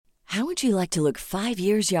How would you like to look 5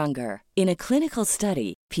 years younger? In a clinical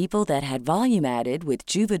study, people that had volume added with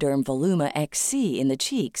Juvederm Voluma XC in the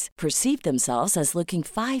cheeks perceived themselves as looking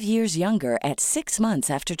 5 years younger at 6 months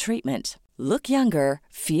after treatment. Look younger,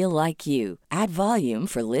 feel like you. Add volume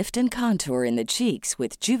for lift and contour in the cheeks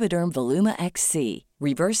with Juvederm Voluma XC.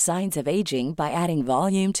 Reverse signs of aging by adding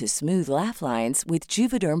volume to smooth laugh lines with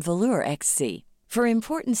Juvederm Volure XC. For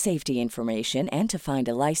important safety information and to find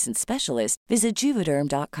a licensed specialist, visit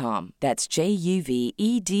Juvederm.com. That's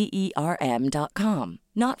JUVEDERM.com.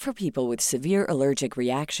 Not for people with severe allergic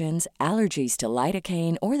reactions, allergies to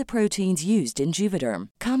lidocaine, or the proteins used in Juvederm.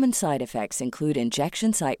 Common side effects include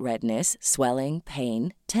injection site redness, swelling,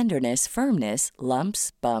 pain, tenderness, firmness,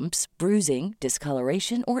 lumps, bumps, bruising,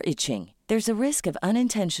 discoloration, or itching. There's a risk of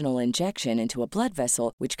unintentional injection into a blood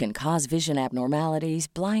vessel, which can cause vision abnormalities,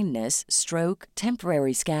 blindness, stroke,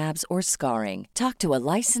 temporary scabs, or scarring. Talk to a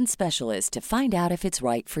licensed specialist to find out if it's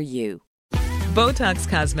right for you. Botox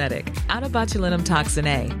Cosmetic, out of botulinum toxin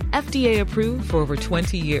A, FDA approved for over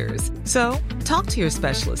 20 years. So, talk to your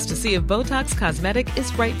specialist to see if Botox Cosmetic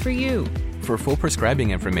is right for you. For full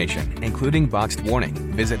prescribing information, including boxed warning,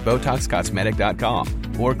 visit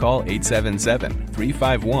BotoxCosmetic.com or call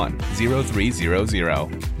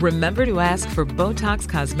 877-351-0300. Remember to ask for Botox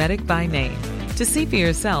Cosmetic by name. To see for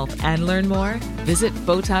yourself and learn more, visit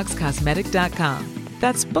BotoxCosmetic.com.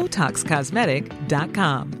 That's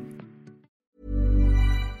BotoxCosmetic.com.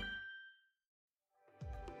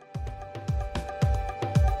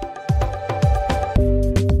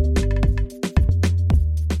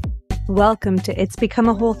 Welcome to It's Become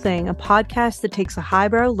a Whole Thing, a podcast that takes a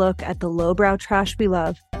highbrow look at the lowbrow trash we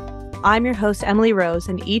love. I'm your host, Emily Rose,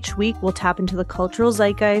 and each week we'll tap into the cultural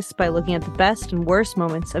zeitgeist by looking at the best and worst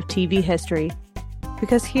moments of TV history.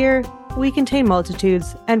 Because here, we contain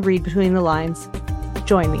multitudes and read between the lines.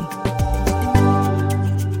 Join me.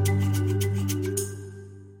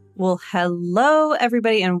 Well, hello,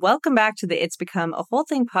 everybody, and welcome back to the It's Become a Whole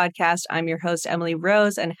Thing podcast. I'm your host, Emily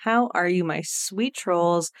Rose, and how are you, my sweet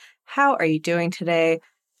trolls? How are you doing today?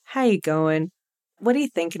 How you going? What are you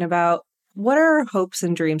thinking about? What are our hopes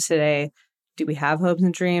and dreams today? Do we have hopes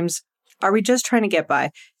and dreams? Are we just trying to get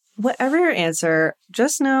by? Whatever your answer,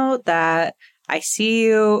 just know that I see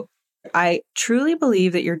you. I truly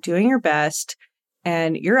believe that you're doing your best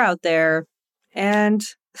and you're out there, and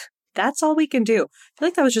that's all we can do. I feel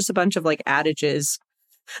like that was just a bunch of adages.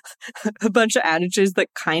 A bunch of adages that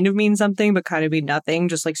kind of mean something but kind of mean nothing,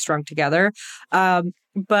 just strung together.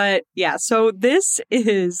 But yeah, so this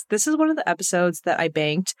is one of the episodes that I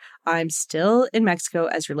banked. I'm still in Mexico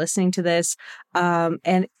as you're listening to this.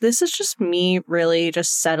 And this is just me really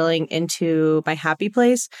just settling into my happy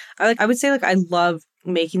place. I would say I love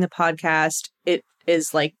making the podcast. It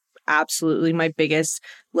is absolutely my biggest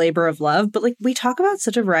labor of love, but we talk about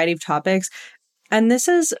such a variety of topics. And this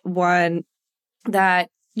is one that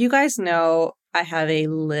you guys know I have a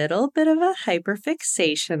little bit of a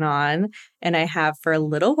hyperfixation on, and I have for a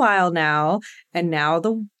little while now. And now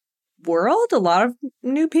the world, a lot of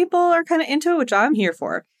new people are kind of into it, which I'm here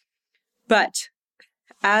for. But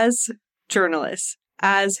as journalists,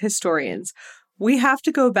 as historians, we have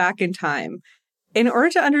to go back in time in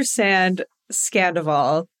order to understand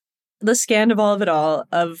Scandival, the Scandival of it all,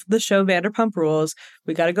 of the show Vanderpump Rules.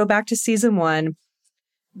 We got to go back to season 1,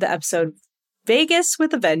 the episode Vegas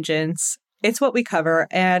with a Vengeance. It's what we cover.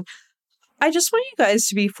 And I just want you guys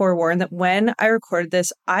to be forewarned that when I recorded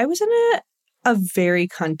this, I was in a very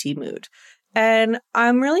cunty mood. And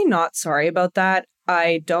I'm really not sorry about that.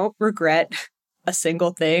 I don't regret a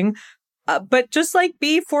single thing. But just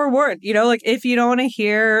be forewarned, if you don't want to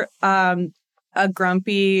hear a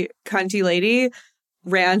grumpy, cunty lady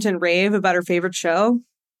rant and rave about her favorite show,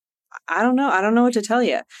 I don't know what to tell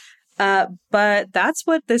you. But that's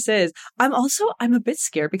what this is. I'm a bit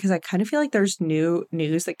scared because I kind of feel like there's new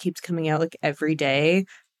news that keeps coming out every day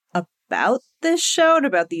about this show and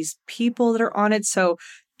about these people that are on it. So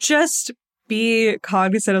just be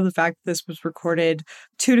cognizant of the fact that this was recorded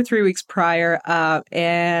 2 to 3 weeks prior.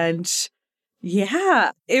 And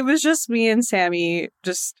yeah, it was just me and Sammy.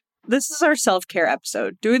 This is our self-care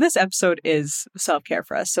episode. Doing this episode is self-care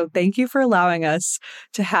for us. So thank you for allowing us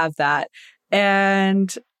to have that.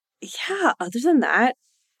 And yeah, other than that,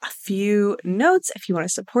 a few notes. If you want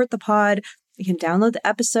to support the pod, you can download the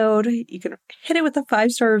episode. You can hit it with a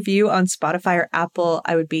 5-star review on Spotify or Apple.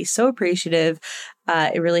 I would be so appreciative.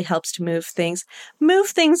 It really helps to move things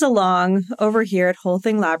along over here at Whole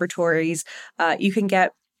Thing Laboratories. You can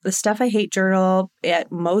get the Stuff I Hate journal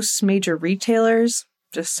at most major retailers.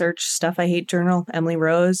 Just search Stuff I Hate journal, Emily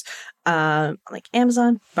Rose,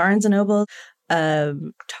 Amazon, Barnes & Noble,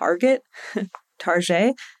 Target,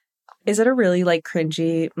 Target. Is it a really like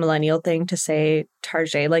cringy millennial thing to say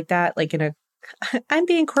Tarjay like that? Like in a, I'm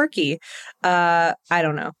being quirky. I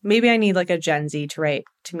don't know. Maybe I need like a Gen Z to write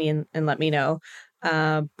to me and let me know.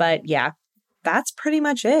 But yeah, that's pretty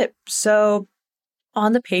much it. So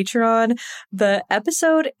on the Patreon, the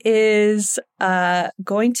episode is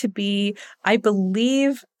going to be, I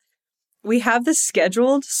believe, we have this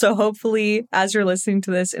scheduled. So hopefully, as you're listening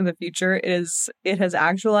to this in the future, it has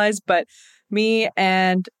actualized. But me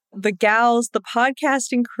and the gals, the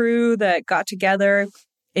podcasting crew that got together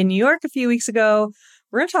in New York a few weeks ago,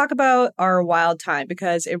 we're going to talk about our wild time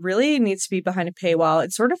because it really needs to be behind a paywall.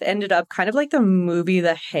 It sort of ended up kind of like the movie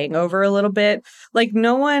The Hangover a little bit. Like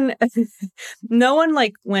no one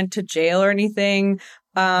like went to jail or anything.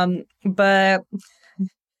 But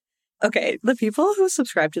okay, the people who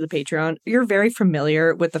subscribe to the Patreon, you're very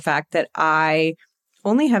familiar with the fact that I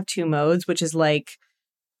only have 2 modes, which is like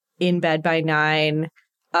in bed by 9,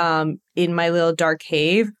 in my little dark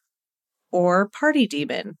cave, or party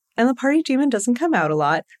demon. And the party demon doesn't come out a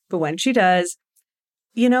lot, but when she does,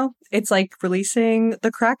 you know, it's like releasing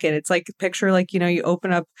the Kraken. It's like picture like, you know, you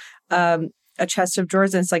open up a chest of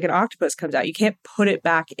drawers and it's like an octopus comes out. You can't put it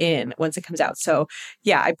back in once it comes out. So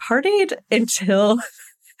yeah, I partied until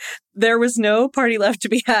there was no party left to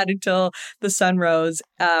be had until the sun rose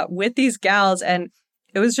with these gals. And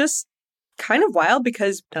it was just kind of wild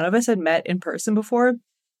because none of us had met in person before.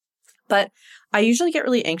 But I usually get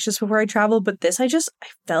really anxious before I travel, but this I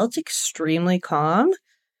felt extremely calm,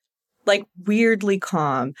 like weirdly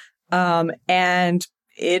calm. And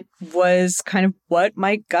it was kind of what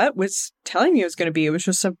my gut was telling me it was going to be. It was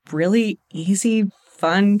just a really easy,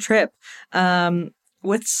 fun trip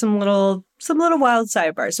with some little wild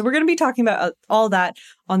sidebars. So we're going to be talking about all that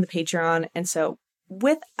on the Patreon. And so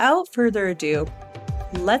without further ado,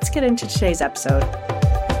 let's get into today's episode.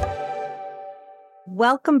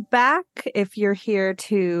 Welcome back. If you're here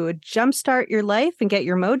to jumpstart your life and get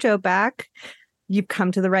your mojo back, you've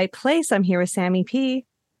come to the right place. I'm here with Sammy P.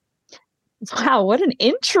 Wow, what an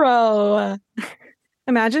intro.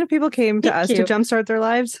 Imagine if people came to us to jumpstart their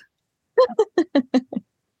lives.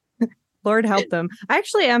 Lord help them. I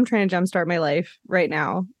actually am trying to jumpstart my life right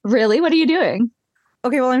now. Really? What are you doing?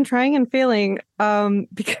 Okay, well, I'm trying and failing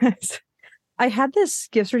because I had this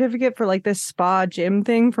gift certificate for like this spa gym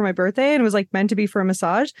thing for my birthday and it was like meant to be for a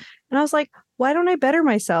massage. And I was like, why don't I better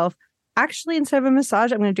myself? Actually, instead of a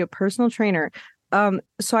massage, I'm going to do a personal trainer.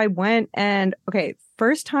 So I went and okay,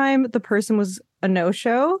 first time the person was a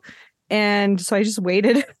no-show. And so I just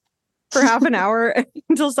waited for half an hour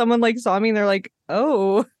until someone like saw me and they're like,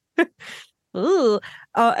 oh,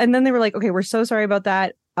 and then they were like, okay, we're so sorry about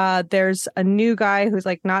that. There's a new guy who's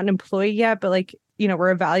like not an employee yet, but like, you know,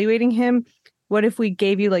 we're evaluating him. What if we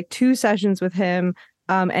gave you like 2 sessions with him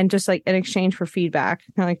and just like in exchange for feedback,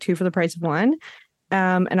 kind of like 2 for the price of 1.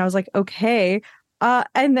 And I was like, okay.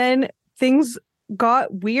 And then things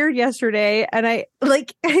got weird yesterday. And I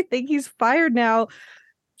think he's fired now.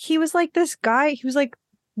 He was like this guy. He was like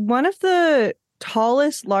one of the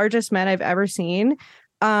tallest, largest men I've ever seen.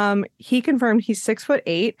 He confirmed he's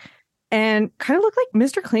 6'8" and kind of looked like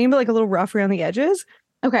Mr. Clean, but like a little rough around the edges.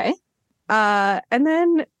 Okay. And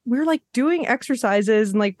then we were like doing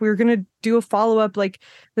exercises and like we were going to do a follow-up like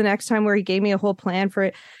the next time where he gave me a whole plan for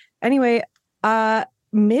it. Anyway,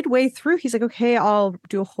 midway through, he's like, okay, I'll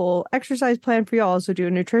do a whole exercise plan for you. I'll also do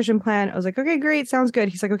a nutrition plan. I was like, okay, great. Sounds good.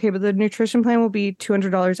 He's like, okay, but the nutrition plan will be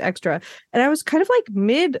 $200 extra. And I was kind of like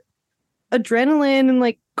mid adrenaline and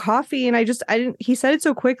like coffee. And he said it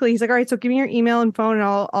so quickly. He's like, all right, so give me your email and phone and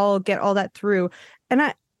I'll get all that through. And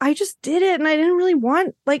I just did it and I didn't really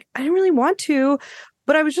want to,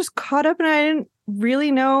 but I was just caught up and I didn't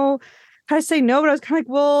really know how to say no, but I was kind of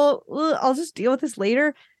like, well, I'll just deal with this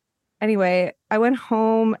later. Anyway, I went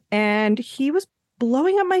home and he was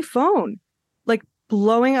blowing up my phone.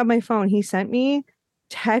 He sent me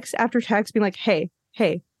text after text being like, hey,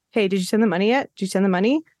 did you send the money yet? Did you send the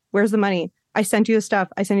money? Where's the money? I sent you the stuff.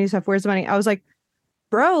 Where's the money? I was like,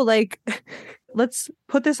 bro, like, let's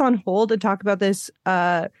put this on hold and talk about this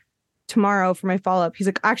tomorrow for my follow-up. He's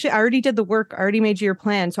like, actually, I already did the work. I already made you your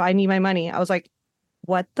plan. So I need my money. I was like,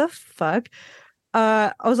 what the fuck?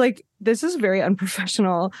 I was like, this is very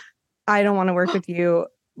unprofessional. I don't want to work with you.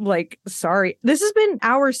 Like, sorry. This has been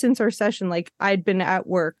hours since our session. Like, I'd been at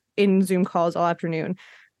work in Zoom calls all afternoon.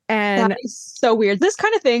 And that is so weird. This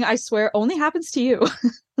kind of thing, I swear, only happens to you.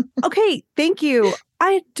 Okay, thank you.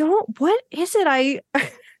 What is it?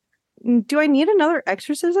 Do I need another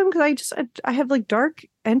exorcism? Because I have like dark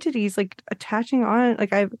entities like attaching on.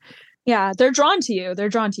 Like yeah, they're drawn to you. They're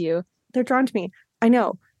drawn to me. I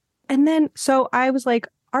know. And then, so I was like,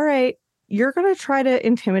 all right, you're going to try to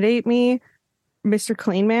intimidate me, Mr.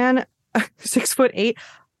 Clean Man, 6'8".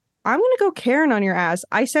 I'm going to go Karen on your ass.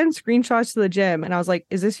 I sent screenshots to the gym and I was like,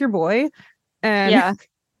 is this your boy? And Yeah.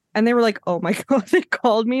 And they were like, oh my God, they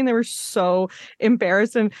called me and they were so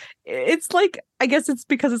embarrassed. And it's like, I guess it's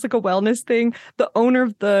because it's like a wellness thing. The owner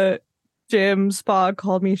of the gym spa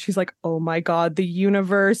called me and she's like, oh my God, the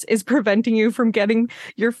universe is preventing you from getting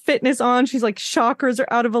your fitness on. She's like, chakras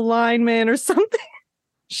are out of alignment or something.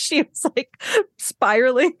 She was like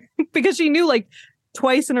spiraling because she knew like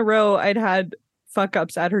twice in a row I'd had fuck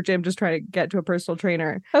ups at her gym just trying to get to a personal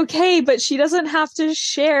trainer. Okay, but she doesn't have to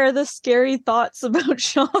share the scary thoughts about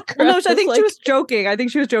chakras. Well, no, I think she was joking. I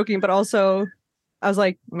think she was joking, but also I was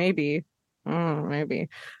like, maybe. Maybe.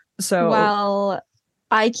 So well,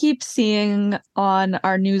 I keep seeing on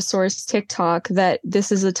our news source TikTok that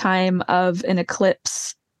this is a time of an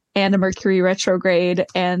eclipse and a Mercury retrograde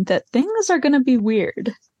and that things are going to be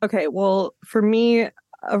weird. Okay, well, for me,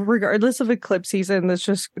 regardless of eclipse season, this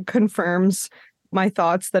just confirms my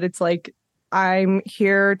thoughts that it's like I'm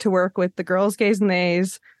here to work with the girls, gays, and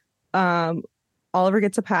theys. Oliver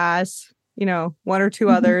gets a pass, you know, one or two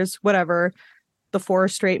others, whatever. The 4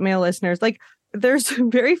 straight male listeners, like there's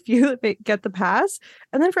very few that get the pass,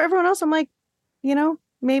 and then for everyone else, I'm like, you know,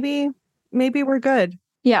 maybe we're good.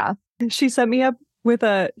 Yeah. She set me up with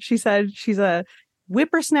she said she's a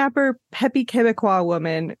whippersnapper, peppy Quebecois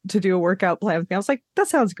woman to do a workout plan with me. I was like, that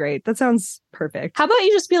sounds great. That sounds perfect. How about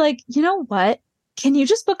you just be like, you know what? Can you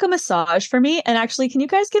just book a massage for me? And actually, can you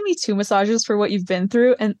guys give me 2 massages for what you've been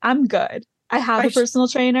through? And I'm good. I have a personal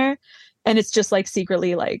trainer, and it's just like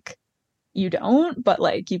secretly like you don't, but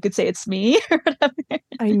like you could say it's me or whatever.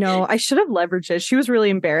 I know. I should have leveraged it. She was really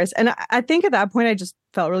embarrassed. And I think at that point, I just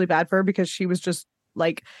felt really bad for her because she was just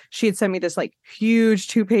like, she had sent me this like huge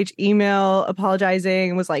 2-page email apologizing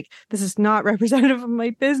and was like, this is not representative of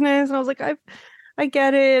my business. And I was like, I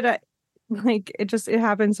get it. Like it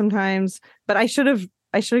happens sometimes, but I should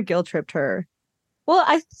have guilt tripped her. Well,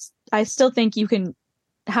 I still think you can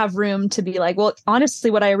have room to be like, well, honestly,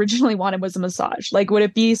 what I originally wanted was a massage. Like, would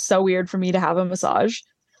it be so weird for me to have a massage?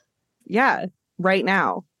 Yeah, right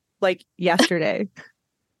now, like yesterday.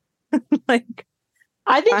 Like,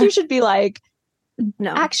 I think you should be like,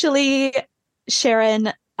 no, actually,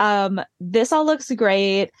 Sharon, this all looks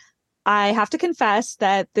great. I have to confess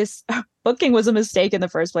that this booking was a mistake in the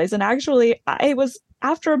first place. And actually, I was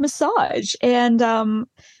after a massage. And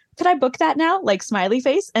could I book that now? Like smiley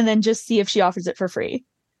face, and then just see if she offers it for free.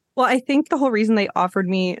 Well, I think the whole reason they offered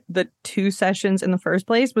me the 2 sessions in the first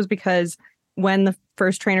place was because when the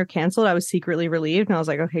first trainer canceled, I was secretly relieved. And I was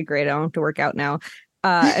like, okay, great. I don't have to work out now.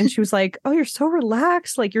 And she was like, oh, you're so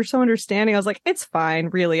relaxed. Like, you're so understanding. I was like, it's fine.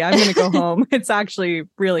 Really. I'm going to go home. It's actually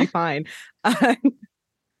really fine.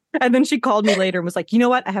 And then she called me later and was like, you know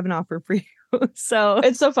what? I have an offer for you. So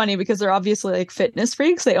it's so funny because they're obviously like fitness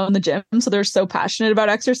freaks. They own the gym. So they're so passionate about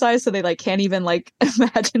exercise. So they like can't even like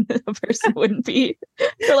imagine that a person wouldn't be.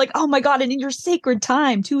 They're like, oh my God. And in your sacred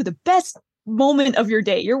time too, the best moment of your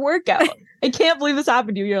day, your workout. I can't believe this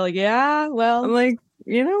happened to you. You're like, yeah, well, I'm like,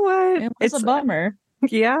 you know what? It's a bummer.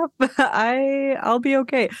 Yeah, but I'll be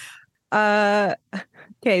okay.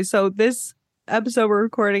 Okay, so this episode we're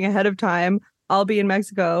recording ahead of time. I'll be in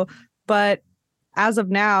Mexico, but as of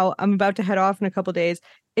now, I'm about to head off in a couple days.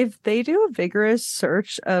 If they do a vigorous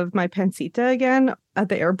search of my pancita again at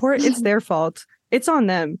the airport, it's their fault. It's on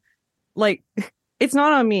them. Like, it's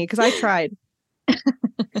not on me because I tried.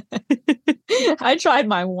 I tried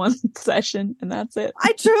my 1 session and that's it.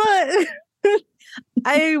 I tried.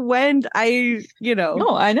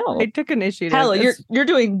 No, I know. I took initiative. Hell, you're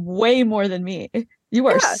doing way more than me. You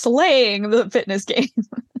are slaying the fitness game.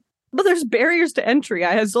 But there's barriers to entry.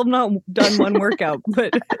 I have still not done one workout,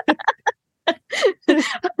 but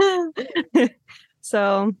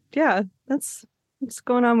so yeah, that's what's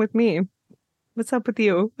going on with me. What's up with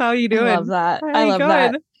you? How are you doing? I love that. I love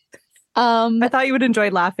that. I thought you would enjoy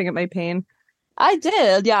laughing at my pain. I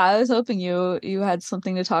did. Yeah, I was hoping you had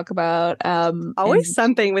something to talk about. Always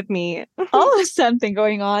something with me. Always something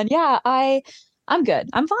going on. Yeah, I'm good.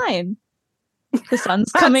 I'm fine. The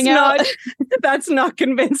sun's coming out. That's not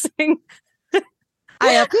convincing.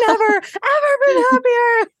 I have never, ever been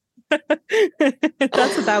happier.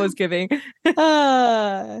 That's what that was giving.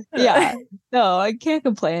 Yeah. No, I can't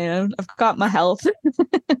complain. I've got my health.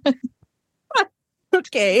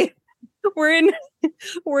 Okay. We're in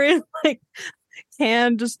like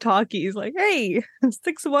canned just talkies. Like, hey,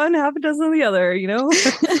 6 one, half a dozen of the other, you know?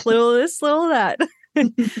 Little of this, little of that.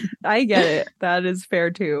 I get it. That is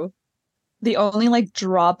fair too. The only like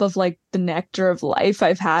drop of like the nectar of life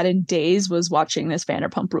I've had in days was watching this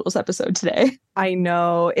Vanderpump Rules episode today. I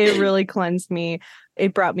know. It really cleansed me.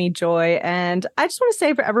 It brought me joy. And I just want to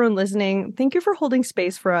say for everyone listening, thank you for holding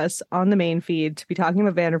space for us on the main feed to be talking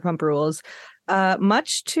about Vanderpump Rules.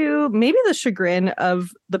 Much to maybe the chagrin of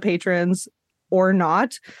the patrons or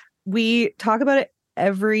not, we talk about it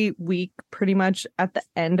every week pretty much at the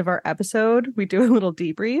end of our episode. We do a little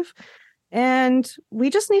debrief. And we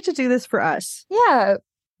just need to do this for us. Yeah.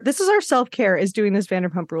 This is our self-care, is doing this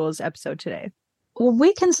Vanderpump Rules episode today. Well,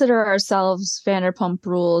 we consider ourselves Vanderpump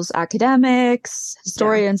Rules academics,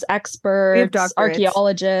 historians, experts,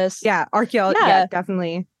 archaeologists. Yeah, archaeologists. Yeah,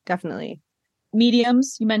 definitely.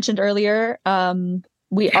 Mediums, you mentioned earlier.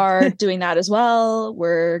 We are doing that as well.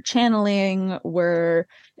 We're channeling, we're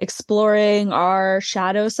exploring our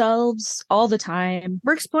shadow selves all the time.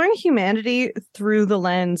 We're exploring humanity through the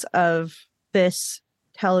lens of this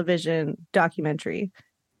television documentary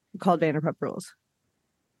called Vanderpump Rules.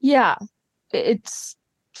 Yeah, it's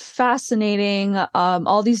fascinating.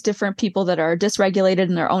 All these different people that are dysregulated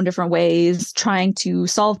in their own different ways, trying to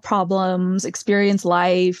solve problems, experience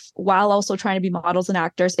life, while also trying to be models and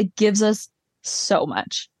actors. It gives us so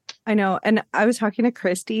much. I know. And I was talking to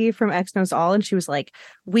Christy from X Knows All, and she was like,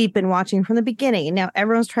 we've been watching from the beginning, and now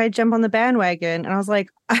everyone's trying to jump on the bandwagon. And I was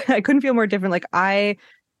like, I couldn't feel more different. Like, I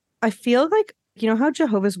feel like, you know how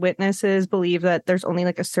Jehovah's Witnesses believe that there's only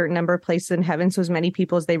like a certain number of places in heaven, so as many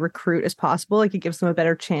people as they recruit as possible, like it gives them a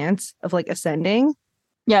better chance of like ascending.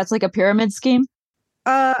 Yeah, it's like a pyramid scheme.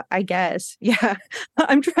 I guess. Yeah.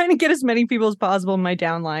 I'm trying to get as many people as possible in my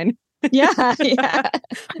downline. Yeah.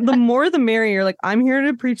 The more the merrier. Like, I'm here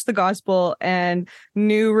to preach the gospel, and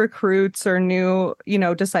new recruits or new,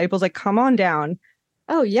 disciples, like, come on down.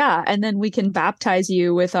 Oh, yeah. And then we can baptize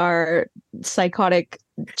you with our psychotic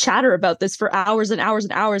chatter about this for hours and hours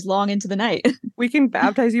and hours long into the night. We can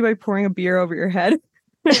baptize you by pouring a beer over your head.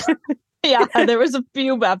 Yeah, there was a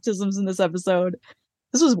few baptisms in this episode.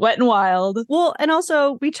 This was wet and wild. Well, and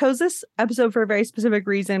also we chose this episode for a very specific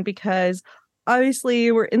reason, because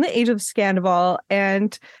obviously we're in the age of Scandival,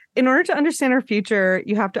 and in order to understand our future,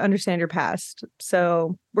 you have to understand your past.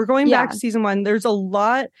 So we're going back to season 1. There's a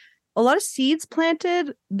lot of seeds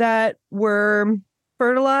planted that were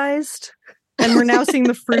fertilized, and we're now seeing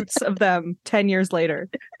the fruits of them 10 years later.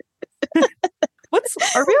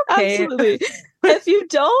 Are we okay? Absolutely. If you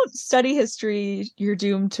don't study history, you're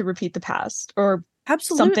doomed to repeat the past, or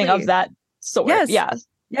something of that sort.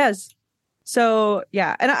 Yes. So,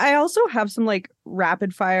 yeah. And I also have some like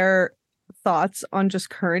rapid fire thoughts on just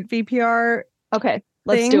current VPR. Okay,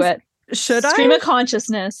 let's do it. Should I? Stream of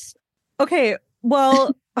consciousness. Okay,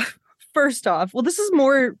 well, first off, this is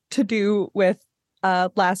more to do with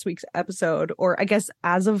last week's episode, or I guess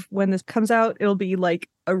as of when this comes out, it'll be like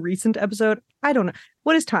a recent episode. I don't know.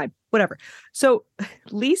 What is time? Whatever. So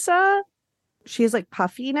Lisa, she is like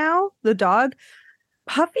Puffy now, the dog.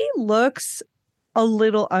 Puffy looks a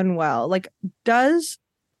little unwell. Like, does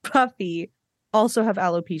Puffy also have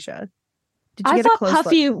alopecia? Did you I get a thought close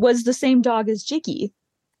Puffy look? was the same dog as Jiggy.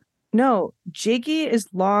 No, Jiggy is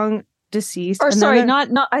long deceased. Or sorry, not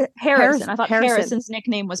Harrison. I thought Harrison. Harrison's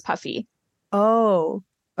nickname was Puffy. Oh,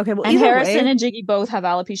 okay. Well, and Harrison way, and Jiggy both have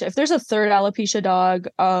alopecia. If there's a third alopecia dog,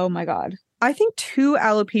 oh my God. I think 2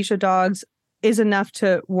 alopecia dogs is enough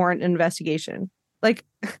to warrant an investigation. Like,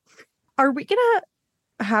 are we gonna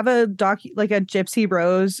have a Gypsy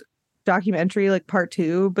Rose documentary, like part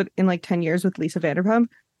 2, but in like 10 years with Lisa Vanderpump?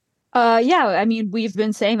 Yeah, I mean, we've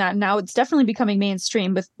been saying that. Now it's definitely becoming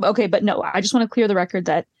mainstream. But no, I just want to clear the record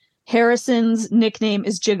that Harrison's nickname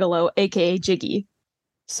is Gigolo, aka Jiggy.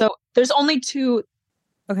 So there's only 2.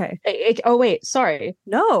 Okay. Oh wait, sorry.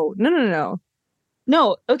 No.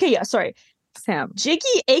 No. Okay, yeah, sorry. Sam. Jiggy,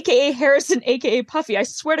 aka Harrison, aka Puffy. I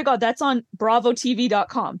swear to God, that's on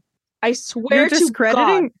BravoTV.com. I swear to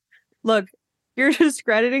God. Look, you're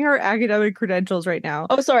discrediting our academic credentials right now.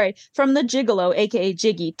 Oh, sorry. From the Gigolo, aka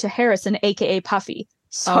Jiggy, to Harrison, aka Puffy.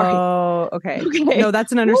 Sorry. Oh, okay. No,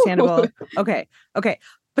 that's an understandable. Okay.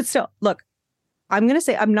 But still, look, I'm going to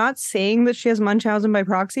say, I'm not saying that she has Munchausen by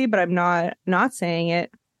proxy, but I'm not saying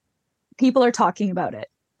it. People are talking about it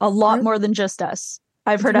a lot more than just us.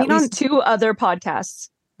 I've heard at least 2 other podcasts.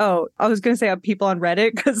 Oh, I was going to say people on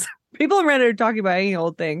Reddit, because people on Reddit are talking about any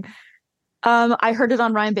old thing. I heard it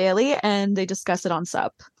on Ryan Bailey, and they discuss it on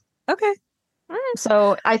Sup. Okay.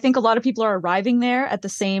 So I think a lot of people are arriving there at the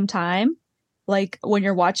same time. Like, when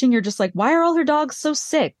you're watching, you're just like, why are all her dogs so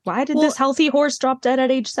sick? Why did this healthy horse drop dead at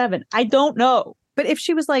age 7? I don't know. But if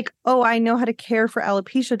she was like, oh, I know how to care for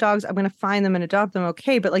alopecia dogs, I'm going to find them and adopt them.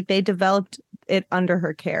 Okay. But like, they developed it under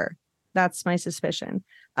her care. That's my suspicion.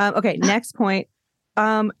 Okay, next point.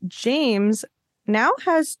 James now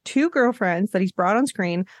has two girlfriends that he's brought on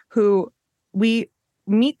screen who we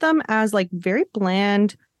meet them as like very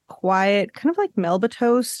bland, quiet, kind of like Melba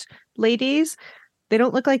Toast ladies. They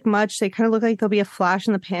don't look like much. They kind of look like they'll be a flash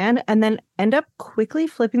in the pan and then end up quickly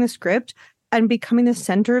flipping the script and becoming the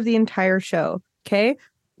center of the entire show. Okay.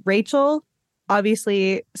 Rachel,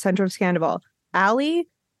 obviously center of Scandival. Allie,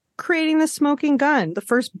 creating the smoking gun, the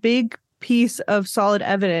first big piece of solid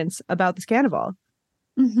evidence about the Scandival.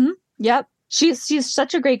 Mm-hmm. Yep. She's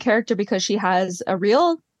such a great character because she has a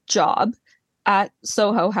real job at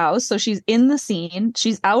Soho House. So she's in the scene.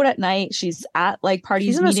 She's out at night. She's at like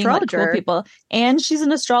parties meeting like cool people. And she's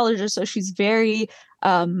an astrologer. So she's very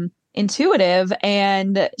intuitive.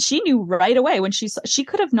 And she knew right away when she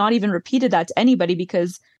could have not even repeated that to anybody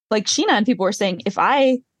because like Sheena and people were saying, if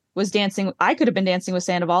I was dancing, I could have been dancing with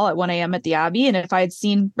Sandoval at 1 a.m. at the Abbey. And if I had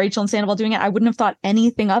seen Rachel and Sandoval doing it, I wouldn't have thought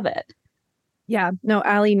anything of it. Yeah, no,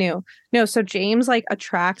 Allie knew. No, so James like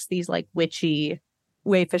attracts these like witchy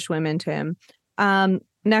wayfish women to him.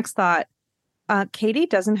 Next thought, Katie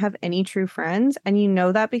doesn't have any true friends, and you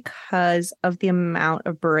know that because of the amount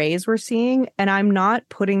of berets we're seeing. And I'm not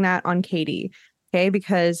putting that on Katie, okay?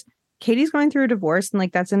 Because Katie's going through a divorce, and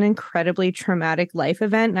like that's an incredibly traumatic life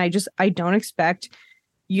event. And I don't expect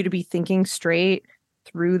you to be thinking straight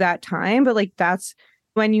through that time, but like that's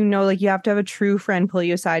when you know like you have to have a true friend pull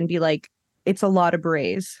you aside and be like, it's a lot of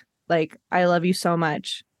berets. Like, I love you so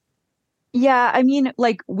much. Yeah, I mean,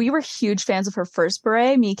 like, we were huge fans of her first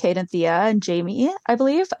beret, me, Kate, and Thea, and Jamie, I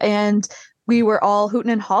believe. And we were all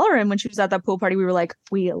hooting and hollering when she was at that pool party. We were like,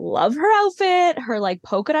 we love her outfit. Her, like,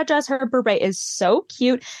 polka dot dress, her beret is so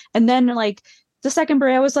cute. And then, like, the second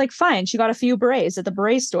beret, I was like, fine. She got a few berets at the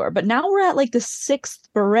beret store. But now we're at, like, the sixth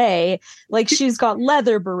beret. Like, she's got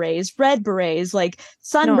leather berets, red berets, like,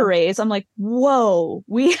 sun berets. I'm like, whoa,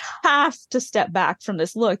 we have to step back from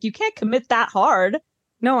this look. You can't commit that hard.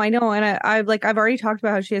 No, I know. And I've already talked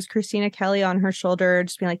about how she has Christina Kelly on her shoulder,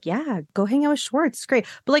 just being like, yeah, go hang out with Schwartz. It's great.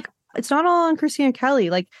 But like, it's not all on Christina Kelly.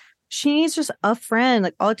 Like, she needs just a friend.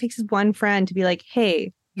 Like, all it takes is one friend to be like,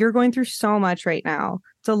 hey, you're going through so much right now.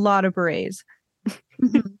 It's a lot of berets.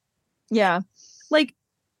 Yeah. Like,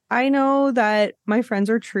 I know that my friends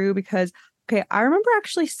are true because, okay, I remember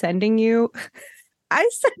actually sending you, I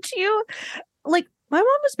sent you, like, my mom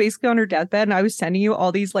was basically on her deathbed and I was sending you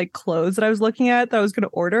all these like clothes that I was looking at that I was going to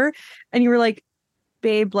order. And you were like,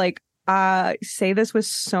 babe, like, say this with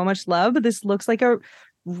so much love, but this looks like a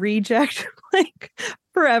reject, like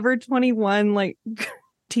Forever 21, like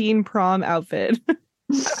teen prom outfit. I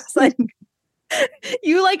was like,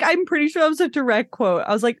 you like, I'm pretty sure that was a direct quote.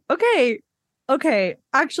 I was like, okay,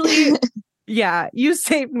 actually, yeah, you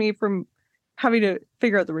saved me from having to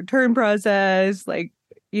figure out the return process. Like,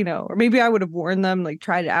 you know, or maybe I would have worn them, like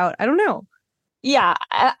tried it out. I don't know. Yeah.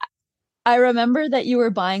 I remember that you were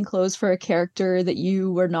buying clothes for a character that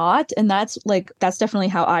you were not. And that's definitely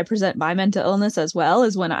how I present my mental illness as well,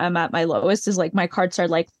 is when I'm at my lowest, is like my carts are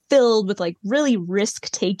like filled with like really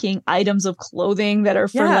risk-taking items of clothing that are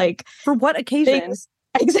for like... For what occasion? Things.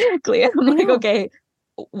 Exactly. I'm like, okay,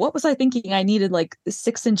 what was I thinking I needed like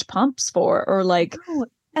 6-inch pumps for? Or like... No.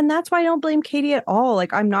 And that's why I don't blame Katie at all.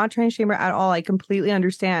 Like, I'm not trying to shame her at all. I completely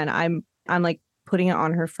understand. I'm like putting it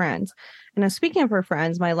on her friends. And now, speaking of her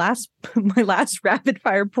friends, my last rapid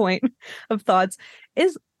fire point of thoughts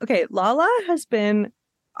is, okay, Lala has been,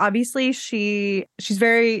 obviously she's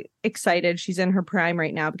very excited. She's in her prime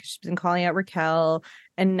right now because she's been calling out Raquel,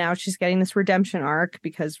 and now she's getting this redemption arc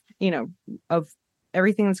because, you know, of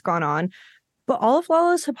everything that's gone on. But all of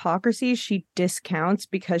Lala's hypocrisy, she discounts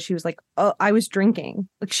because she was like, oh, I was drinking.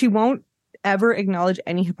 Like, she won't ever acknowledge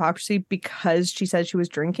any hypocrisy because she said she was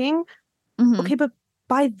drinking. Mm-hmm. Okay, but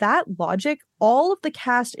by that logic, all of the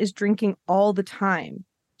cast is drinking all the time.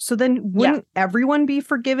 So then wouldn't everyone be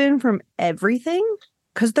forgiven from everything?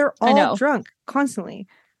 Because they're all drunk constantly.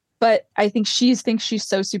 But I think she thinks she's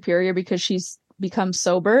so superior because she's become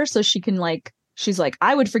sober. So she can like... She's like,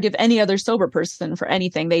 I would forgive any other sober person for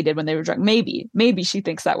anything they did when they were drunk. Maybe she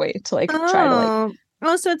thinks that way to like try to like.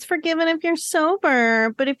 Oh, so it's forgiven if you're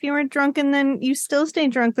sober, but if you were drunk and then you still stay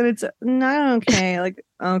drunk, then it's not okay. Like,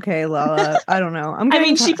 okay, Lala, I don't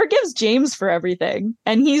know. She forgives James for everything,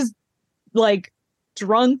 and he's like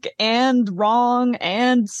drunk and wrong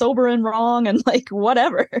and sober and wrong and like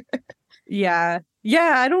whatever. Yeah,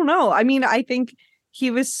 I don't know. I mean, I think he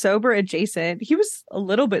was sober adjacent. He was a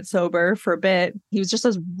little bit sober for a bit. He was just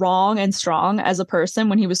as wrong and strong as a person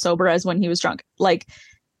when he was sober as when he was drunk. Like,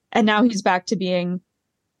 and now he's back to being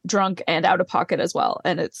drunk and out of pocket as well.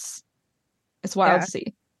 And it's wild to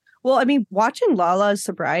see. Well, I mean, watching Lala's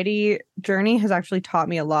sobriety journey has actually taught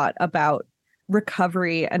me a lot about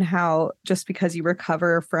recovery and how just because you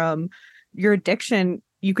recover from your addiction,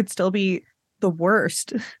 you could still be the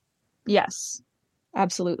worst. Yes,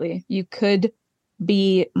 absolutely. You could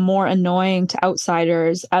be more annoying to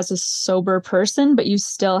outsiders as a sober person, but you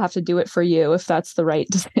still have to do it for you if that's the right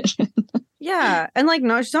decision. Yeah. And like,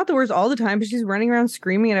 no, she's not the worst all the time, but she's running around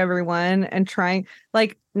screaming at everyone and trying,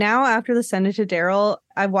 like, now after the send it to Daryl,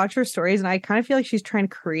 I watch her stories and I kind of feel like she's trying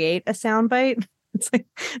to create a soundbite. It's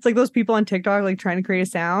like those people on TikTok, like trying to create a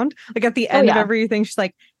sound. Like at the end of everything, she's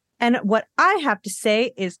like, and what I have to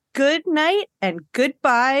say is good night and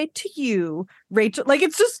goodbye to you, Rachel. Like,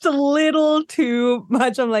 it's just a little too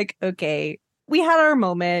much. I'm like, okay, we had our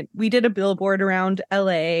moment. We did a billboard around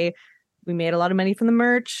LA. We made a lot of money from the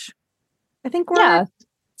merch. I think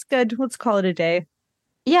it's good. Let's call it a day.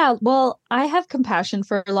 Yeah, well, I have compassion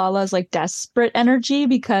for Lala's like desperate energy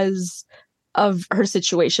because of her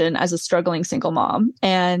situation as a struggling single mom.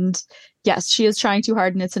 And yes, she is trying too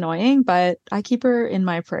hard and it's annoying, but I keep her in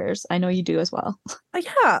my prayers. I know you do as well.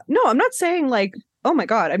 Yeah, no, I'm not saying like, oh my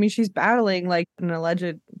God. I mean, she's battling like an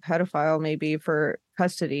alleged pedophile maybe for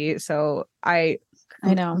custody. So I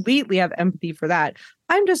know. Completely have empathy for that.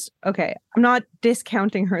 I'm just, okay, I'm not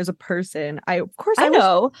discounting her as a person. I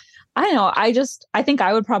know. I think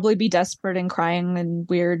I would probably be desperate and crying and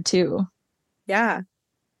weird too. Yeah.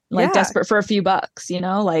 Like desperate for a few bucks, you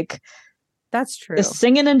know, like that's true. Just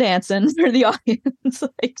singing and dancing for the audience.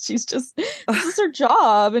 Like she's just, this is her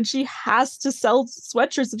job and she has to sell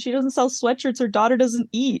sweatshirts. If she doesn't sell sweatshirts, her daughter doesn't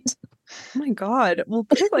eat. Oh my God. Well,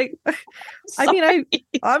 like, I mean, I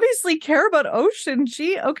obviously care about Ocean.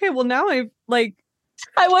 Okay, well now I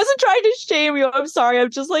wasn't trying to shame you. I'm sorry. I'm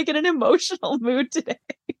just like in an emotional mood today.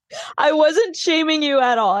 I wasn't shaming you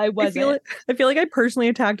at all. I wasn't. I feel like I personally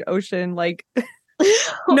attacked Ocean. Like,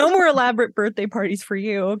 no more elaborate birthday parties for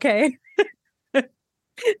you, okay?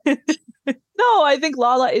 No, I think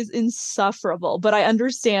Lala is insufferable, but I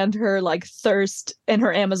understand her like thirst and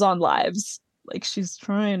her Amazon lives. Like she's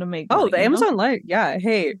trying to make money, the Amazon live. Yeah,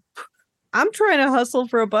 hey, I'm trying to hustle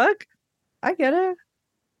for a buck. I get it.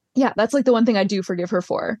 Yeah, that's like the one thing I do forgive her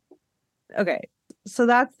for. Okay, so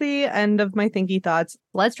that's the end of my thinky thoughts.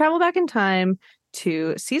 Let's travel back in time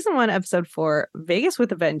to season 1, episode 4, Vegas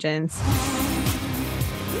with a Vengeance.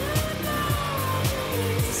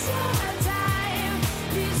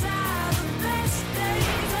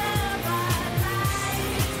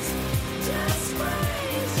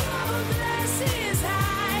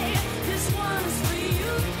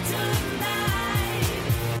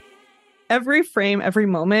 Every frame, every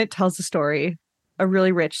moment tells a story, a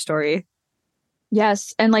really rich story.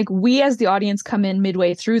 Yes. And like we as the audience come in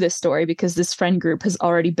midway through this story because this friend group has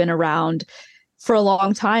already been around for a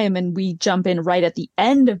long time. And we jump in right at the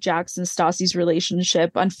end of Jax and Stassi's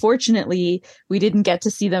relationship. Unfortunately, we didn't get to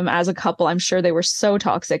see them as a couple. I'm sure they were so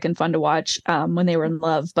toxic and fun to watch when they were in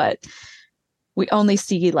love, but we only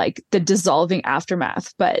see like the dissolving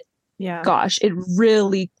aftermath. But yeah, gosh, it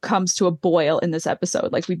really comes to a boil in this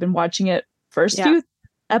episode. Like we've been watching it few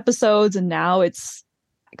episodes and now it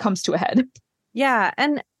comes to a head. Yeah.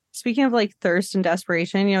 And speaking of like thirst and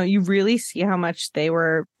desperation, you know, you really see how much they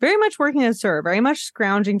were very much working as Sir, very much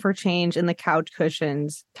scrounging for change in the couch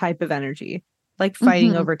cushions type of energy, like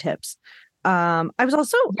fighting over tips. I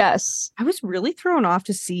was really thrown off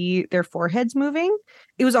to see their foreheads moving.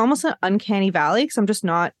 It was almost an uncanny valley because I'm just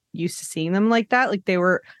not used to seeing them like that. Like they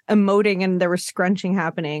were emoting and there was scrunching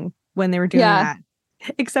happening when they were doing that.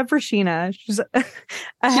 Except for Sheena. She's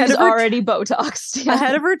already Botoxed. Yeah.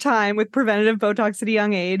 Ahead of her time with preventative Botox at a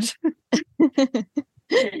young age.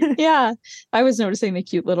 Yeah. I was noticing the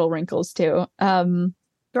cute little wrinkles too.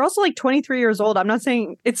 They're also like 23 years old. I'm not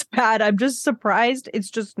saying it's bad. I'm just surprised. It's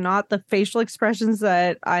just not the facial expressions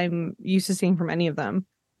that I'm used to seeing from any of them.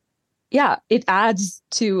 Yeah, it adds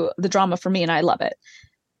to the drama for me and I love it.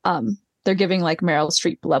 They're giving like Meryl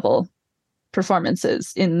Streep level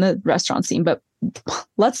performances in the restaurant scene, but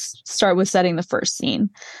let's start with setting the first scene.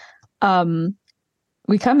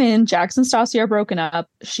 We come in, Jax and Stassi are broken up.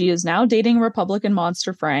 She is now dating Republican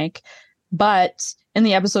monster Frank, but in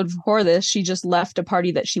the episode before this, she just left a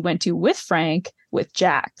party that she went to with Frank with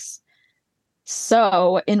Jax.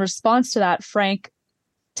 So in response to that, Frank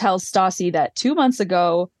tells Stassi that 2 months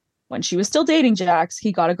ago, when she was still dating Jax,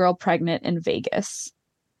 he got a girl pregnant in Vegas.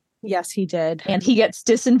 Yes, he did. And he gets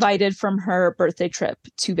disinvited from her birthday trip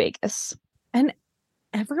to Vegas. And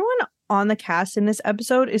everyone on the cast in this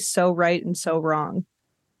episode is so right and so wrong.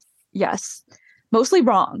 Yes. Mostly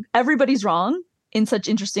wrong. Everybody's wrong in such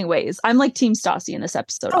interesting ways. I'm like Team Stassi in this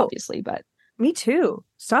episode, obviously, but Me too.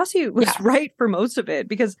 Stassi was right for most of it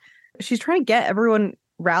because she's trying to get everyone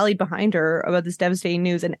rallied behind her about this devastating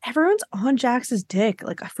news, and everyone's on Jax's dick.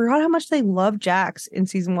 Like, I forgot how much they love Jax in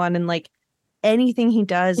season 1, and like anything he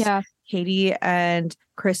does, Katie and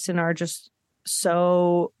Kristen are just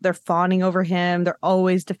so, they're fawning over him. They're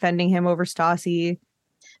always defending him over Stassi.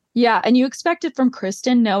 Yeah, and you expect it from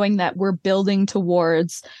Kristen, knowing that we're building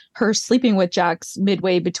towards her sleeping with Jax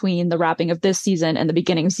midway between the wrapping of this season and the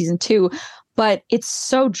beginning of season 2. But it's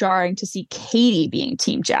so jarring to see Katie being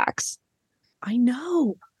Team Jax. I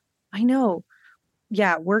know.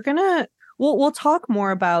 Yeah, we'll talk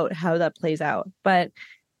more about how that plays out. But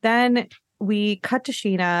then we cut to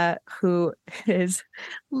Sheena, who is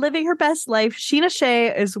living her best life. Sheena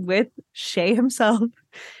Shea is with Shea himself.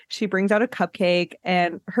 She brings out a cupcake,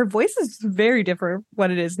 and her voice is very different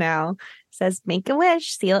what it is now. Says, make a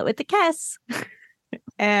wish, seal it with a kiss.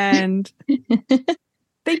 And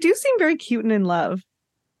they do seem very cute and in love.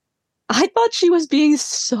 I thought she was being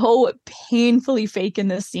so painfully fake in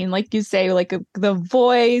this scene. Like you say, like the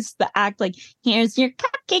voice, the act, like, here's your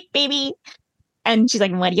cupcake, baby. And she's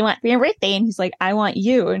like, what do you want for your birthday? And he's like, I want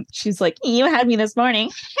you. And she's like, you had me this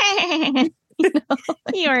morning.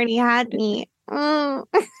 You already had me. And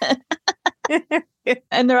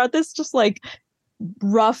they're at this just like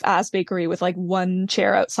rough ass bakery with like one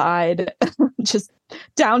chair outside, just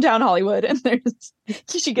downtown Hollywood. And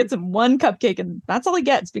she gets him one cupcake, and that's all he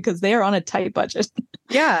gets because they are on a tight budget.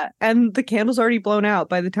 Yeah. And the candle's already blown out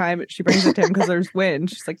by the time she brings it to him because there's wind.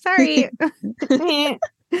 She's like, sorry.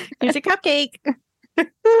 Here's a cupcake.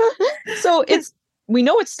 So we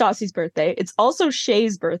know it's Stassi's birthday. It's also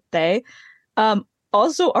Shay's birthday.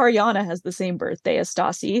 Also, Ariana has the same birthday as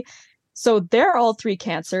Stassi. So they're all 3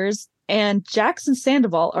 Cancers. And Jax and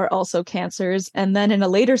Sandoval are also Cancers. And then in a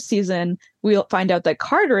later season, we'll find out that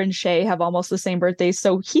Carter and Shay have almost the same birthday.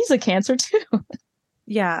 So he's a Cancer too.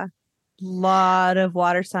 Yeah. Lot of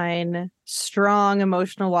water sign, strong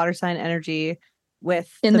emotional water sign energy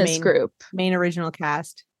in this group. Main original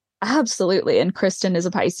cast. Absolutely. And Kristen is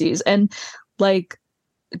a Pisces. And like,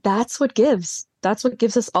 that's what gives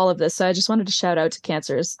us all of this. So I just wanted to shout out to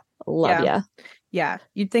Cancers. Love ya. Yeah.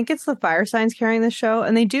 You'd think it's the fire signs carrying the show,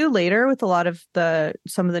 and they do later with a lot of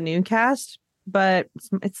some of the new cast, but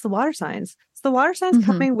it's the water signs. It's the water signs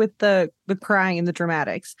coming with the crying and the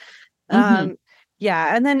dramatics.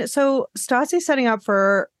 Yeah. And then so Stassi's setting up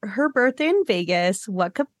for her birthday in Vegas.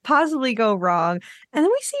 What could possibly go wrong? And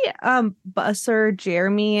then we see Busser,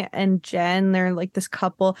 Jeremy, and Jen. They're like this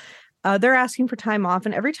couple. They're asking for time off.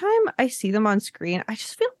 And every time I see them on screen, I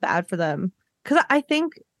just feel bad for them. Because I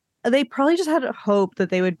think they probably just had a hope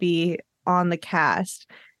that they would be on the cast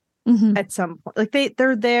at some point. Like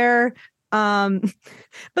they're there. But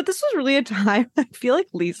this was really a time I feel like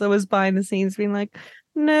Lisa was behind the scenes being like,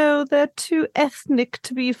 no, they're too ethnic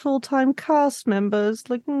to be full-time cast members.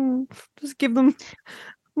 Like, just give them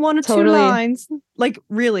 1 or 2 lines. Like,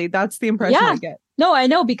 really, that's the impression I get. No, I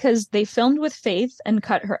know, because they filmed with Faith and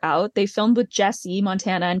cut her out. They filmed with Jesse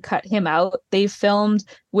Montana and cut him out. They filmed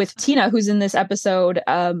with Tina, who's in this episode,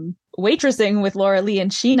 waitressing with Laura Lee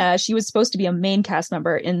and Sheena. She was supposed to be a main cast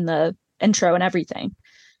member in the intro and everything.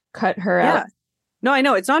 Cut her out. No, I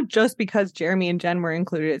know. It's not just because Jeremy and Jen were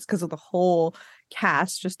included. It's because of the whole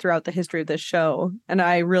cast just throughout the history of this show. And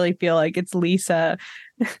I really feel like it's Lisa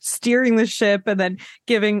steering the ship and then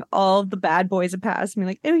giving all the bad boys a pass and being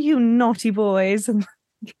like, oh, you naughty boys. And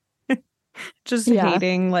just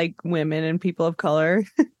hating like women and people of color.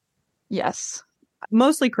 Yes.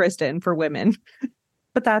 Mostly Kristen for women.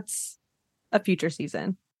 But that's a future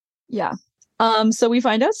season. Yeah. So we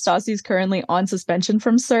find out Stassi's currently on suspension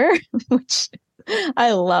from Sir, which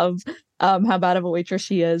I love how bad of a waitress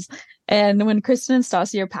she is. And when Kristen and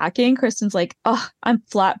Stassi are packing, Kristen's like, oh, I'm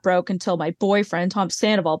flat broke until my boyfriend, Tom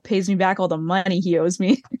Sandoval, pays me back all the money he owes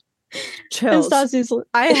me. Chills. And Stassi's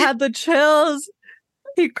I had the chills.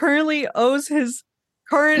 He currently owes his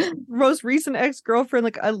most recent ex-girlfriend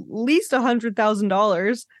like at least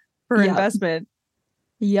 $100,000 for investment.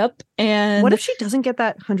 Yep. And what if she doesn't get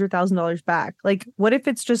that $100,000 back? Like, what if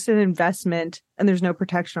it's just an investment and there's no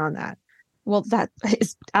protection on that? Well, that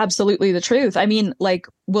is absolutely the truth. I mean, like,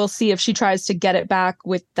 we'll see if she tries to get it back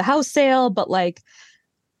with the house sale, but like,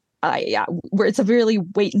 where it's a really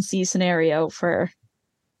wait and see scenario for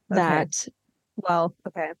that. Well,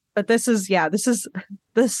 okay. But this is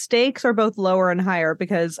the stakes are both lower and higher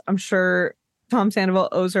because I'm sure Tom Sandoval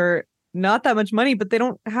owes her not that much money, but they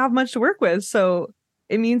don't have much to work with. So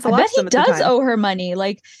it means a lot to them at the time. He does owe her money.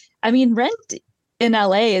 Like, I mean, rent in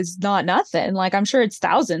LA is not nothing. Like, I'm sure it's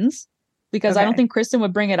thousands. because I don't think Kristen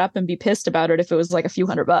would bring it up and be pissed about it if it was like a few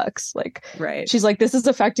 $100. Like, right. She's like, this is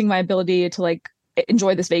affecting my ability to like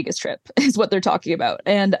enjoy this Vegas trip is what they're talking about.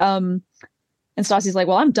 And Stassi's like,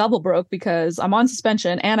 well, I'm double broke because I'm on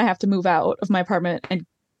suspension and I have to move out of my apartment and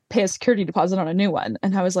pay a security deposit on a new one.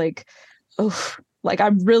 And I was like, oh, like,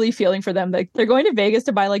 I'm really feeling for them. Like, they're going to Vegas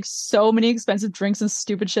to buy like so many expensive drinks and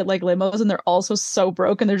stupid shit like limos, and they're also so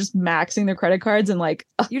broke and they're just maxing their credit cards and like,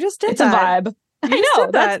 you just did it's that. a vibe. I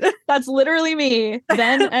know that's literally me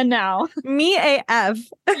then and now. Me AF.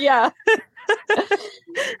 Yeah.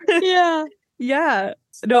 Yeah.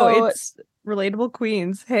 No, it's relatable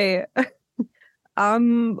queens. Hey,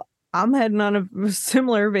 I'm heading on a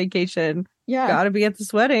similar vacation. Yeah. Gotta be at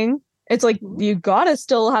this wedding. It's like, you gotta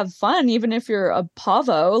still have fun, even if you're a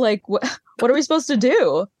pavo. Like, what are we supposed to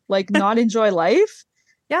do? Like, not enjoy life?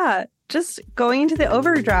 Yeah, just going into the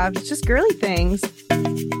overdraft. It's just girly things.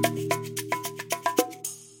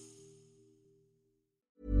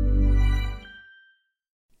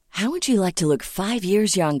 How would you like to look 5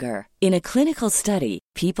 years younger? In a clinical study,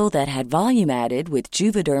 people that had volume added with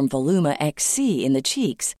Juvederm Voluma XC in the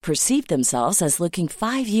cheeks perceived themselves as looking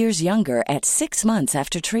 5 years younger at 6 months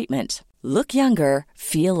after treatment. Look younger,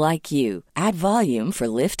 feel like you. Add volume for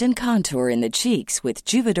lift and contour in the cheeks with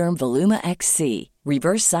Juvederm Voluma XC.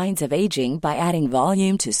 Reverse signs of aging by adding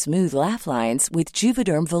volume to smooth laugh lines with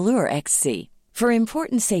Juvederm Volure XC. For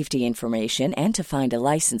important safety information and to find a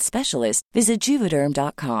licensed specialist, visit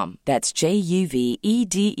Juvederm.com. That's JUVEDERM.com.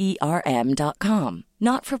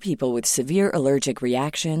 Not for people with severe allergic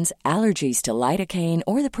reactions, allergies to lidocaine,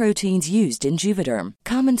 or the proteins used in Juvederm.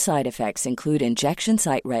 Common side effects include injection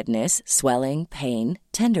site redness, swelling, pain,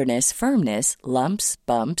 tenderness, firmness, lumps,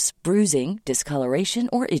 bumps, bruising, discoloration,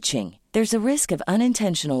 or itching. There's a risk of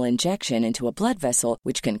unintentional injection into a blood vessel,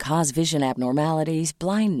 which can cause vision abnormalities,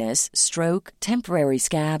 blindness, stroke, temporary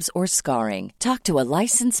scabs, or scarring. Talk to a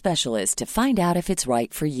licensed specialist to find out if it's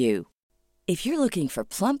right for you. If you're looking for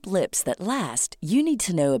plump lips that last, you need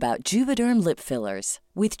to know about Juvederm lip fillers.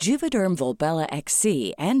 With Juvederm Volbella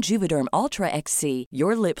XC and Juvederm Ultra XC,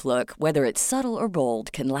 your lip look, whether it's subtle or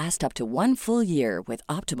bold, can last up to 1 full year with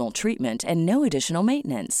optimal treatment and no additional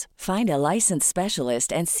maintenance. Find a licensed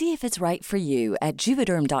specialist and see if it's right for you at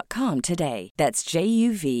Juvederm.com today. That's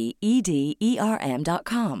JUVEDERM.com.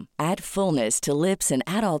 Add fullness to lips in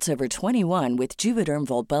adults over 21 with Juvederm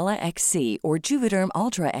Volbella XC or Juvederm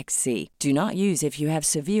Ultra XC. Do not use if you have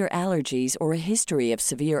severe allergies or a history of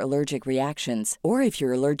severe allergic reactions, or if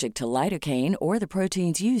you're allergic to lidocaine or the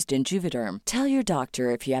proteins used in Juvederm. Tell your doctor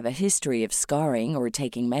if you have a history of scarring or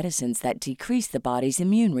taking medicines that decrease the body's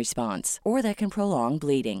immune response or that can prolong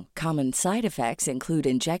bleeding. Common side effects include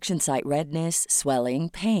injection site redness, swelling,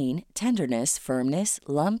 pain, tenderness, firmness,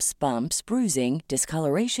 lumps, bumps, bruising,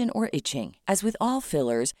 discoloration, or itching. As with all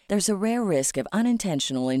fillers, there's a rare risk of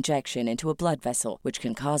unintentional injection into a blood vessel, which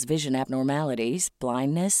can cause vision abnormalities,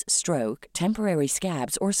 blindness, stroke, temporary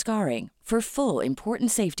scabs, or scarring. For full important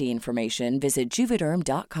safety information, visit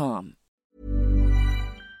Juvederm.com.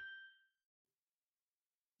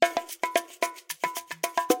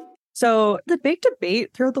 So the big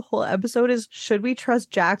debate throughout the whole episode is, should we trust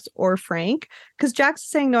Jax or Frank? Because Jax is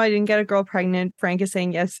saying, no, I didn't get a girl pregnant. Frank is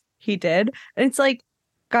saying, yes, he did. And it's like,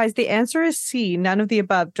 guys, the answer is C, none of the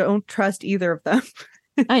above. Don't trust either of them.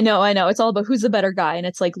 I know. It's all about who's the better guy. And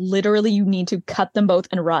it's like, literally, you need to cut them both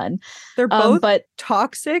and run. They're both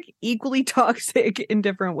toxic, equally toxic in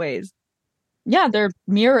different ways. Yeah, they're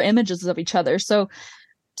mirror images of each other. So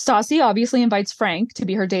Stassi obviously invites Frank to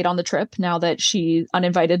be her date on the trip now that she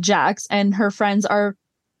uninvited Jax. And her friends are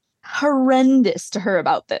horrendous to her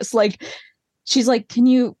about this. Like, she's like, can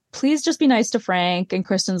you please just be nice to Frank? And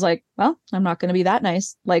Kristen's like, well, I'm not going to be that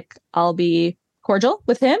nice. Like, I'll be cordial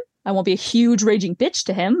with him. I won't be a huge raging bitch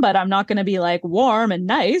to him, but I'm not going to be like warm and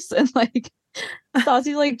nice. And like,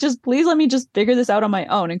 Stassi's like, just please let me just figure this out on my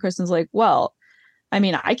own. And Kristen's like, well, I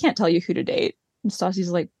mean, I can't tell you who to date. And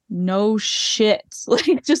Stassi's like, no shit.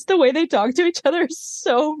 Like, just the way they talk to each other is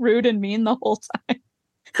so rude and mean the whole time.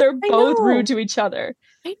 They're both rude to each other.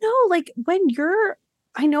 I know. Like,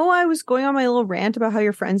 I know I was going on my little rant about how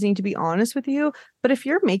your friends need to be honest with you, but if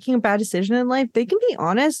you're making a bad decision in life, they can be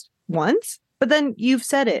honest once, but then you've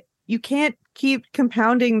said it. You can't keep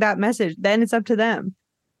compounding that message. Then it's up to them.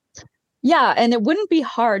 Yeah, and it wouldn't be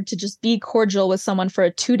hard to just be cordial with someone for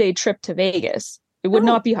a 2-day trip to Vegas. It would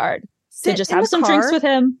not be hard to just have some drinks with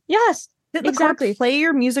him. Yes, exactly. Play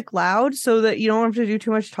your music loud so that you don't have to do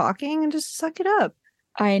too much talking and just suck it up.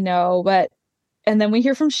 I know, but... And then we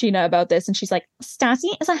hear from Sheena about this, and she's like,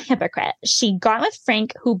 Stassi is a hypocrite. She got with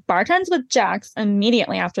Frank, who bartends with Jax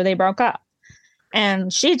immediately after they broke up.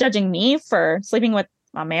 And she's judging me for sleeping with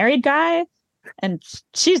a married guy, and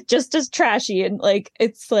she's just as trashy. And like,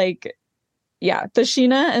 it's like, yeah, the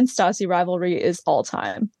Sheena and Stassi rivalry is all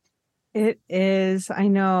time. It is. I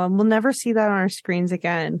know. We'll never see that on our screens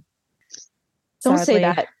again. Don't say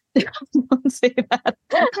that. Don't say that.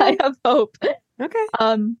 Okay. I have hope. Okay.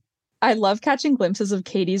 I love catching glimpses of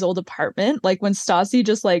Katie's old apartment, like when Stassi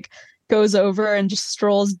just like goes over and just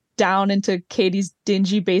strolls down into Katie's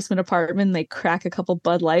dingy basement apartment and they crack a couple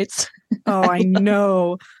Bud Lights. Oh, I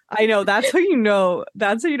know. I know. That's how you know.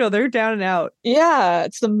 That's how you know they're down and out. Yeah,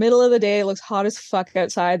 it's the middle of the day. It looks hot as fuck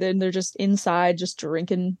outside, and they're just inside, just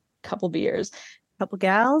drinking a couple beers. Couple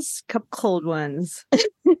gals, couple cold ones.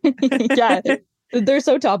 Yeah, they're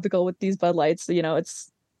so topical with these Bud Lights. You know,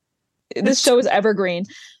 this show is evergreen.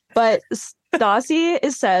 But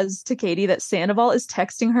Stassi says to Katie that Sandoval is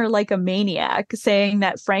texting her like a maniac, saying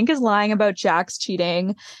that Frank is lying about Jax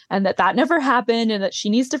cheating and that never happened and that she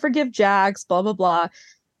needs to forgive Jax, blah, blah, blah,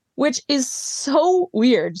 which is so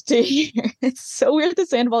weird to hear. It's so weird that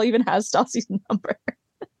Sandoval even has Stassi's number.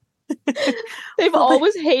 They've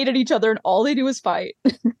always hated each other and all they do is fight.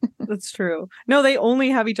 That's true. No, they only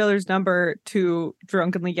have each other's number to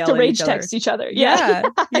drunkenly yell to at rage each other. text each other. Yeah.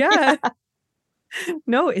 Yeah.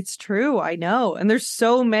 No, it's true. I know. And there's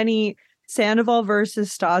so many Sandoval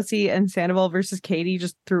versus Stassi and Sandoval versus Katie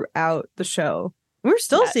just throughout the show. We're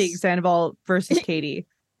still seeing Sandoval versus Katie.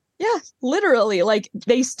 Yeah, literally. Like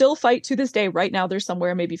they still fight to this day. Right now, they're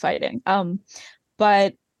somewhere maybe fighting.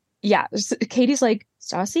 But yeah, Katie's like,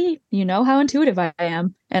 Stassi, you know how intuitive I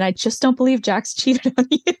am, and I just don't believe Jax cheated on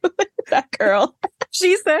you. That girl.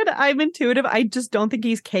 She said, I'm intuitive. I just don't think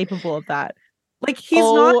he's capable of that. Like he's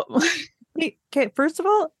not. Okay, first of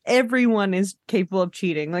all, everyone is capable of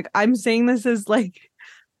cheating. Like I'm saying this as like,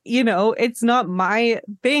 you know, it's not my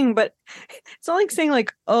thing, but it's not like saying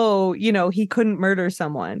like, oh, you know, he couldn't murder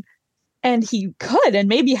someone. And he could, and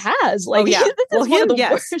maybe has. Like, oh, yeah. This is one of the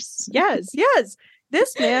worst. Yes.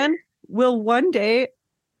 This man will one day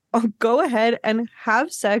go ahead and have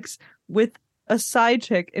sex with a side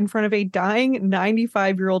chick in front of a dying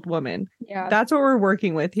 95-year-old woman. Yeah. That's what we're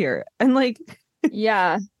working with here. And like,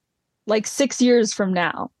 yeah. Like 6 years from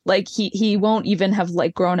now, like he won't even have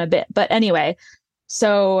like grown a bit. But anyway,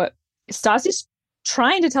 so Stassi's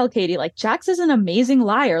trying to tell Katie like Jax is an amazing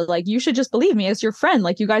liar. Like you should just believe me as your friend.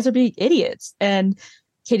 Like you guys are being idiots. And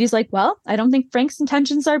Katie's like, well, I don't think Frank's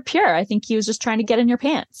intentions are pure. I think he was just trying to get in your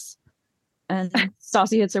pants. And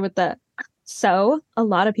Stassi hits her with the, so a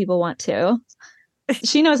lot of people want to.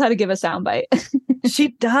 She knows how to give a soundbite. She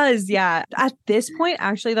does, yeah. At this point,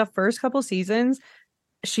 actually, the first couple seasons,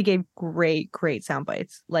 she gave great sound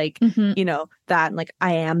bites, like you know, that and like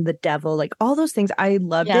I am the devil, like all those things. I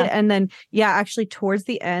loved it. And then actually towards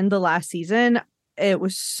the end, the last season, it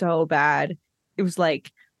was so bad. It was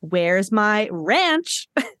like, where's my ranch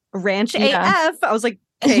AF? I was like,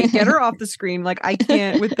 okay, get her off the screen. Like I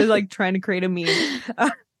can't with the like trying to create a meme.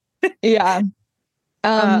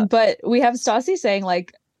 But we have Stassi saying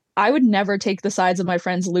like, I would never take the sides of my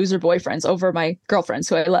friends' loser boyfriends over my girlfriends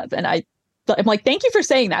who I love. And I'm like, thank you for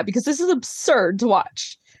saying that because this is absurd to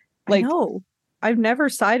watch. Like, no, I've never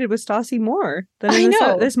sided with Stassi more than in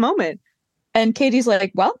this moment. And Katie's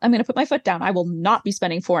like, well, I'm going to put my foot down. I will not be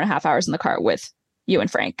spending 4.5 hours in the car with you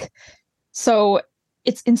and Frank. So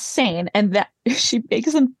it's insane. And that she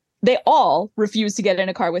makes them, they all refuse to get in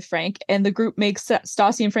a car with Frank. And the group makes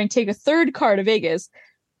Stassi and Frank take a third car to Vegas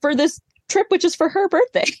for this trip, which is for her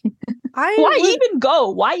birthday. Why even go?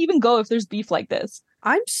 Why even go if there's beef like this?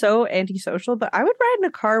 I'm so antisocial, but I would ride in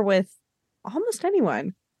a car with almost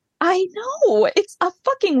anyone. I know. It's a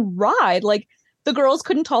fucking ride. Like, the girls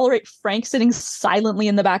couldn't tolerate Frank sitting silently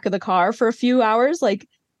in the back of the car for a few hours. Like,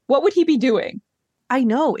 what would he be doing? I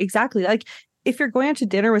know, exactly. Like, if you're going out to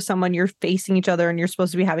dinner with someone, you're facing each other and you're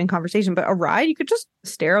supposed to be having conversation. But a ride, you could just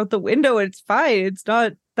stare out the window and it's fine. It's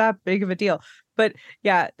not that big of a deal. But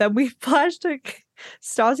yeah, then we flashed to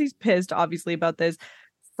Stassi's pissed, obviously, about this.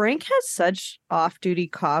 Frank has such off-duty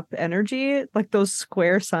cop energy, like those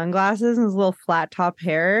square sunglasses and his little flat top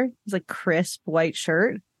hair. His like crisp white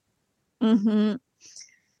shirt. Mm-hmm.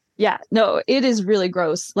 Yeah, no, it is really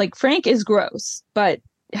gross. Like Frank is gross, but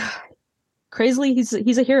crazily, he's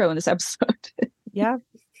a hero in this episode. Yeah,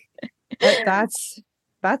 that's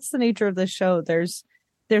the nature of this show. There's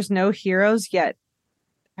no heroes yet.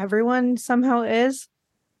 Everyone somehow is.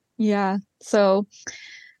 Yeah. So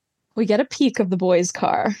we get a peek of the boys'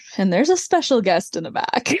 car, and there's a special guest in the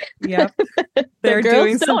back. Yep. They're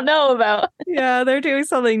girls don't know about. Yeah, they're doing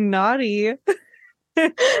something naughty.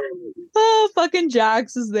 Oh, fucking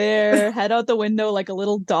Jax is there, head out the window like a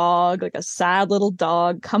little dog, like a sad little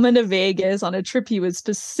dog coming to Vegas on a trip he was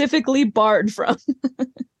specifically barred from.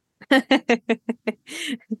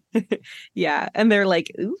 Yeah, and they're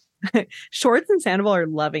like, ooh. Schwartz and Sandoval are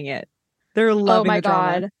loving it. They're loving Oh my the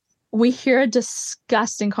drama. God. We hear a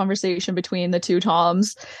disgusting conversation between the two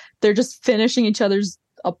Toms. They're just finishing each other's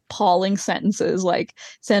appalling sentences. Like,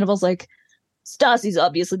 Sandoval's like, Stassi's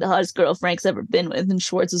obviously the hottest girl Frank's ever been with. And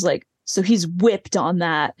Schwartz is like, so he's whipped on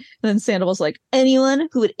that. And then Sandoval's like, anyone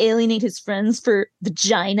who would alienate his friends for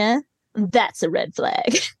vagina, that's a red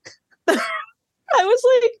flag. I was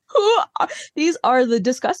like, these are the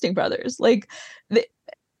disgusting brothers. Like,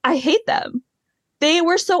 I hate them. They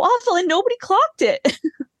were so awful and nobody clocked it.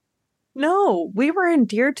 No, we were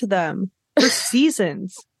endeared to them for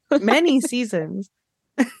seasons, many seasons.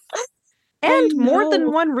 And more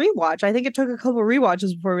than one rewatch. I think it took a couple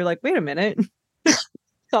rewatches before we were like, wait a minute.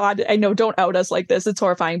 God, I know, don't out us like this. It's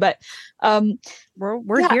horrifying. But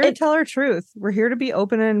we're here to tell our truth. We're here to be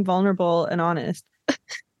open and vulnerable and honest.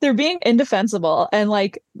 They're being indefensible. And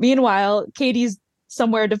like, meanwhile, Katie's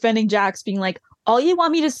somewhere defending Jax, being like, all you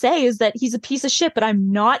want me to say is that he's a piece of shit, but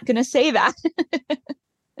I'm not going to say that.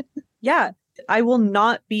 Yeah, I will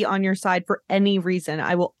not be on your side for any reason.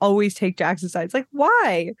 I will always take Jax's side. It's like,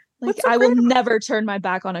 why? Like, I will never turn my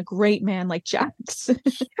back on a great man like Jax.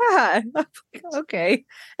 Yeah. Okay.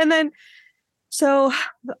 And then, so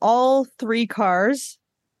all three cars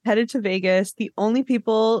headed to Vegas. The only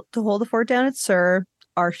people to hold the fort down at Sir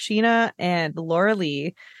are Sheena and Laura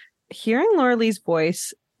Lee. Hearing Laura Lee's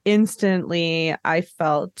voice, instantly, I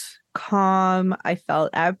felt calm. I felt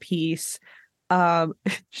at peace.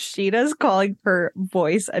 Sheena's calling her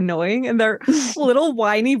voice annoying, and their little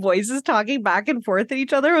whiny voices talking back and forth at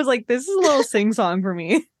each other. I was like, this is a little sing song for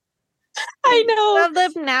me. I know. Love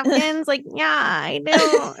the napkins. Like, yeah, I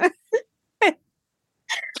know.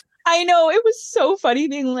 I know. It was so funny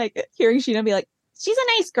being like, hearing Sheena be like, she's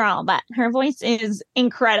a nice girl, but her voice is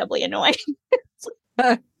incredibly annoying.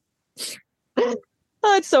 Oh,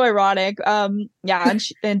 it's so ironic. Yeah,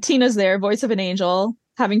 and Tina's there, voice of an angel,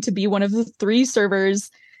 having to be one of the three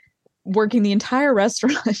servers working the entire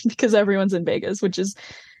restaurant because everyone's in Vegas,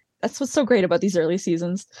 that's what's so great about these early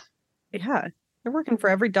seasons. Yeah, they're working for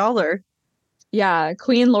every dollar. Yeah,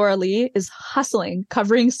 Queen Laura Lee is hustling,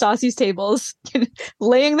 covering Stassi's tables,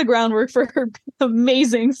 laying the groundwork for her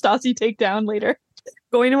amazing Stassi takedown later.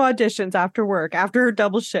 Going to auditions after work, after her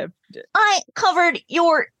double shift. I covered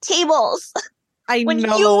your tables when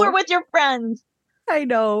you were with your friends. I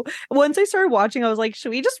know. Once I started watching, I was like,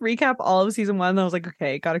 should we just recap all of season 1? And I was like,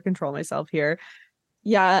 okay, gotta control myself here.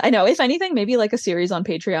 Yeah, I know. If anything, maybe like a series on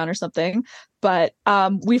Patreon or something. But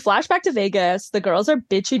we flash back to Vegas. The girls are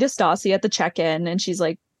bitchy to Stassi at the check-in. And she's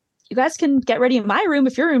like, you guys can get ready in my room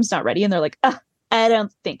if your room's not ready. And they're like, I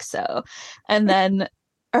don't think so. And then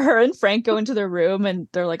her and Frank go into their room and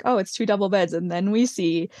they're like, oh, it's 2 double beds. And then we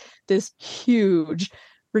see this huge,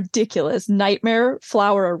 ridiculous nightmare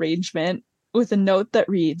flower arrangement with a note that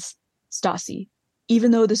reads, Stassi,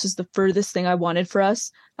 even though this is the furthest thing I wanted for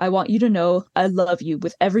us, I want you to know I love you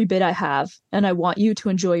with every bit I have, and I want you to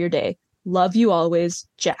enjoy your day. Love you always,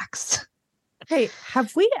 Jax. Hey,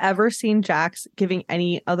 have we ever seen Jax giving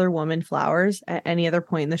any other woman flowers at any other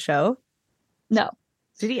point in the show? No.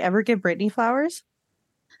 Did he ever give Brittany flowers?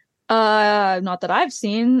 Not that I've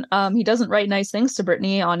seen. He doesn't write nice things to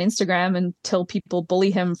Brittany on Instagram until people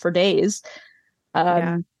bully him for days.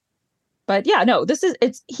 Yeah. But yeah, no,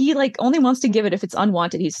 he like only wants to give it if it's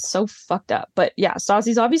unwanted. He's so fucked up. But yeah,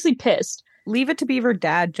 Stassi's obviously pissed. Leave It to Beaver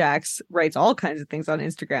dad Jax writes all kinds of things on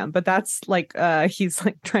Instagram, but that's like he's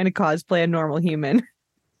like trying to cosplay a normal human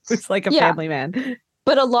who's like a family man.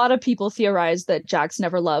 But a lot of people theorize that Jax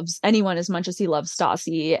never loves anyone as much as he loves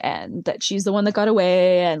Stassi, and that she's the one that got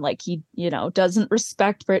away, and like he, doesn't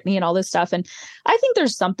respect Brittany and all this stuff. And I think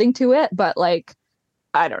there's something to it, but like,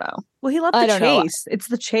 I don't know. Well, he loved the chase. It's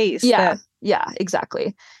the chase. Yeah,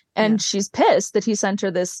 exactly. And she's pissed that he sent her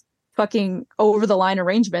this fucking over-the-line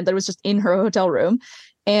arrangement that was just in her hotel room.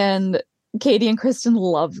 And Katie and Kristen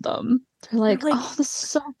love them. They're like, oh, this is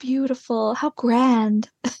so beautiful. How grand.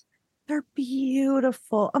 They're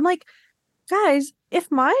beautiful. I'm like, guys,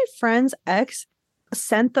 if my friend's ex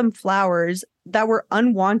sent them flowers that were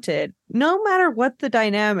unwanted, no matter what the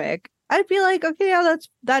dynamic, I'd be like, okay, yeah,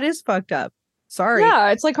 that is fucked up. Sorry.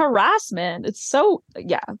 Yeah, it's like harassment. It's so,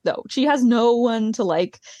 no, she has no one to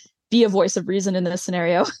like be a voice of reason in this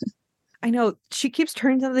scenario. I know. She keeps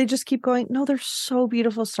turning to them. They just keep going, no, they're so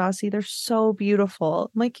beautiful, Stassi. They're so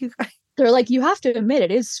beautiful. I'm like, you guys. They're like, you have to admit,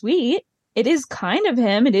 it is sweet. It is kind of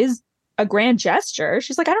him. It is a grand gesture.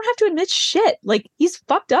 She's like, I don't have to admit shit. Like, he's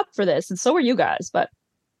fucked up for this, and so are you guys. But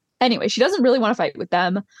anyway, she doesn't really want to fight with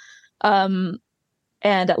them. And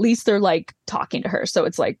at least they're like talking to her. So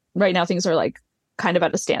it's like right now things are like kind of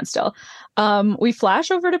at a standstill. We flash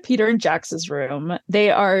over to Peter and Jax's room.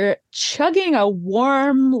 They are chugging a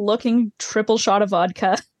warm looking triple shot of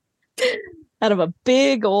vodka out of a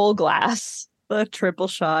big old glass. The triple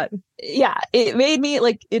shot. Yeah, it made me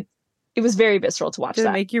like it was very visceral to watch. Did that.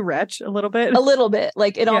 It make you retch a little bit? A little bit.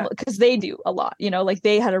 Like it all, because they do a lot, you know, like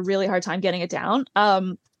they had a really hard time getting it down.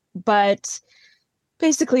 But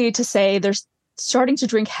basically to say they're starting to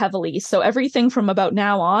drink heavily. So everything from about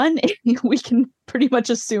now on, we can pretty much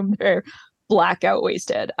assume they're blackout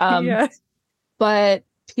wasted. But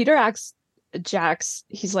Peter asks Jax,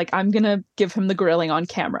 he's like, I'm going to give him the grilling on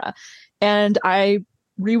camera. And I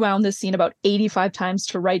rewound this scene about 85 times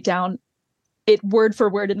to write down it word for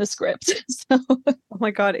word in the script. So, oh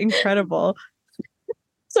my God, incredible.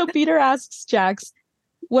 So Peter asks Jax,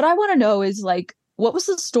 what I want to know is like, what was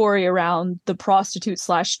the story around the prostitute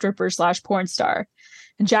 / stripper / porn star?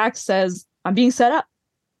 And Jax says, I'm being set up.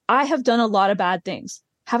 I have done a lot of bad things.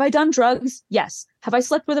 Have I done drugs? Yes. Have I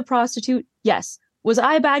slept with a prostitute? Yes. Was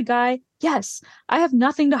I a bad guy? Yes. I have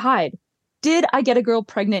nothing to hide. Did I get a girl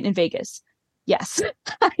pregnant in Vegas? Yes,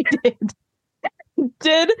 I did.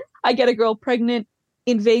 Did I get a girl pregnant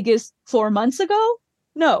in Vegas 4 months ago?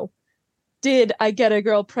 No. Did I get a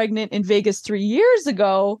girl pregnant in Vegas 3 years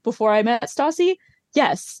ago before I met Stassi?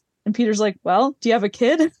 Yes. And Peter's like, well, do you have a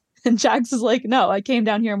kid? And Jax is like, no, I came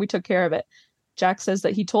down here and we took care of it. Jax says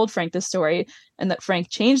that he told Frank this story and that Frank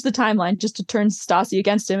changed the timeline just to turn Stassi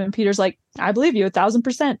against him. And Peter's like, I believe you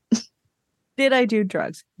 1,000%. Did I do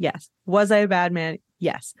drugs? Yes. Was I a bad man?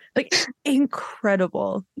 Yes. Like,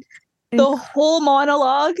 incredible. The whole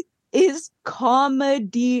monologue is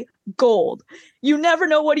comedy gold. You never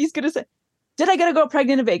know what he's going to say. Did I get a girl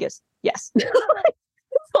pregnant in Vegas? Yes. The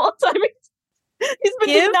whole time he's been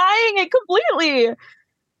denying it completely.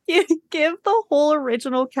 Give the whole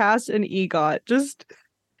original cast an EGOT. Just,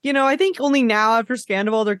 you know, I think only now after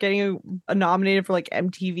Scandal they're getting nominated for like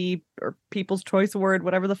MTV or People's Choice Award,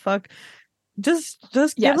 whatever the fuck. Just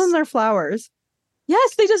give them their flowers.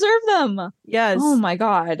 Yes, they deserve them. Yes. Oh my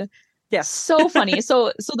God. Yes. So funny.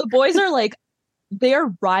 So the boys are like, they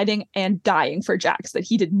are riding and dying for Jax that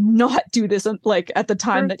he did not do this like at the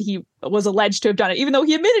time that he was alleged to have done it, even though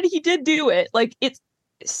he admitted he did do it. Like, it's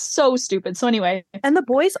so stupid. So anyway. And the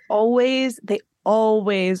boys always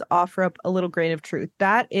offer up a little grain of truth.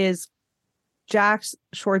 That is Jax,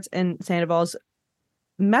 Schwartz, and Sandoval's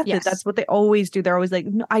method. Yes. That's what they always do. They're always like,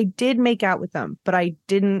 no, I did make out with them, but I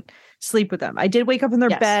didn't sleep with them. I did wake up in their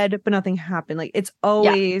bed, but nothing happened. Like, it's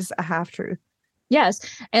always a half truth. Yes.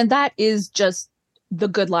 And that is just the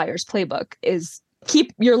good liar's playbook, is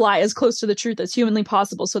keep your lie as close to the truth as humanly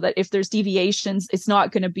possible so that if there's deviations, it's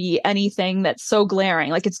not going to be anything that's so glaring.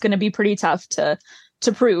 Like, it's going to be pretty tough to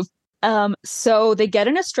prove. So they get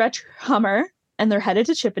in a stretch Hummer and they're headed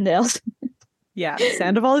to Chippendales. Yeah,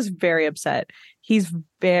 Sandoval is very upset. He's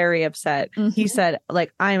very upset. Mm-hmm. He said,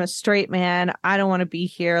 like, I'm a straight man. I don't want to be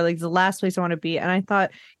here. Like, it's the last place I want to be. And I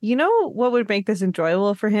thought, you know what would make this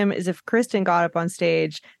enjoyable for him is if Kristen got up on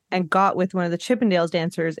stage and got with one of the Chippendales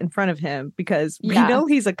dancers in front of him, because we know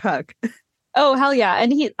he's a cuck. Oh, hell yeah.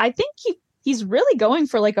 And I think he's really going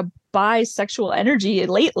for like a bisexual energy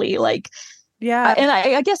lately. Like, yeah. And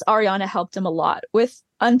I guess Ariana helped him a lot with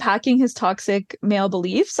unpacking his toxic male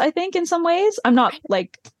beliefs, I think, in some ways. I'm not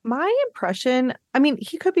like... My impression, I mean,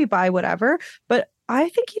 he could be bi, whatever, but I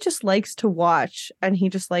think he just likes to watch and he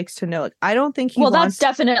just likes to know. Like, I don't think he that's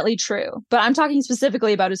definitely true. But I'm talking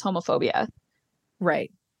specifically about his homophobia.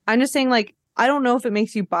 Right. I'm just saying, like, I don't know if it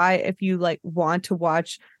makes you bi if you, like, want to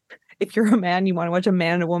watch... If you're a man, you want to watch a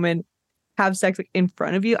man and a woman have sex like, in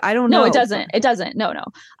front of you. I don't know. No, it doesn't. No.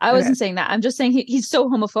 I wasn't saying that. I'm just saying he's so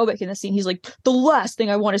homophobic in the scene. He's like, the last thing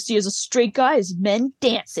I want to see as a straight guy is men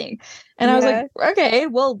dancing. And I was like, okay,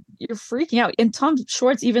 well, you're freaking out. And Tom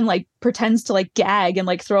Schwartz even like pretends to like gag and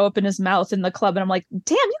like throw up in his mouth in the club. And I'm like,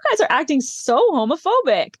 damn, you guys are acting so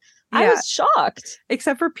homophobic. Yeah. I was shocked.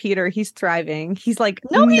 Except for Peter, he's thriving. He's like,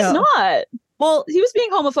 no, he's not. Well, he was being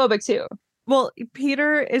homophobic too. Well,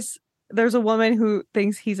 Peter is... There's a woman who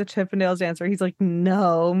thinks he's a Chippendales dancer. He's like,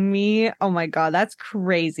 no, me. Oh my God, that's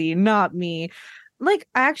crazy. Not me. Like,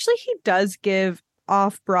 actually, he does give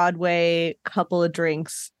off-Broadway couple of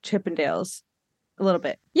drinks Chippendales a little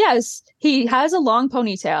bit. Yes, he has a long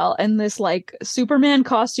ponytail and this like Superman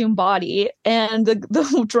costume body. And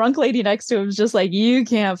the drunk lady next to him is just like, you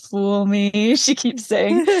can't fool me. She keeps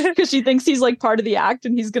saying, because she thinks he's like part of the act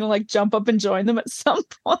and he's going to like jump up and join them at some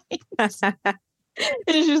point.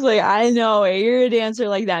 And she's like, I know it. You're a dancer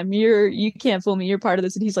like that. You can't fool me. You're part of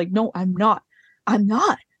this. And he's like, no, I'm not. I'm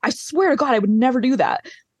not. I swear to God, I would never do that.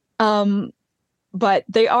 But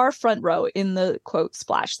they are front row in the quote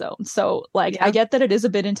splash zone. So like, I get that it is a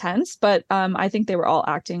bit intense, but I think they were all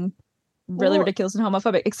acting really ridiculous and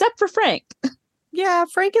homophobic, except for Frank. Yeah,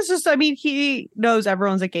 Frank is just, I mean, he knows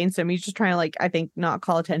everyone's against him. He's just trying to, like, I think, not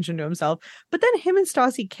call attention to himself. But then him and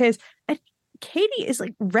Stassi kiss, and Katie is,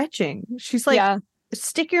 like, retching. She's, like,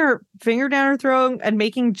 sticking her finger down her throat and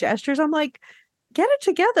making gestures. I'm like, get it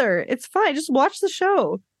together. It's fine. Just watch the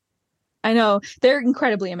show. I know. They're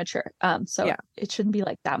incredibly immature. So it shouldn't be,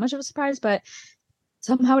 like, that much of a surprise, but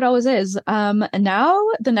somehow it always is. And now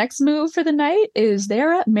the next move for the night is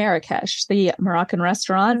they're at Marrakesh, the Moroccan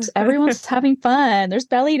restaurant. Everyone's having fun. There's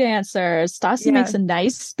belly dancers. Stassi makes a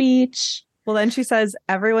nice speech. Well, then she says,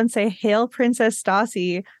 everyone say, "Hail Princess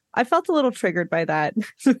Stassi." I felt a little triggered by that.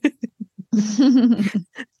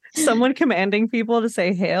 Someone commanding people to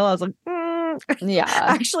say hail. I was like, yeah.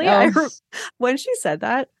 Actually, when she said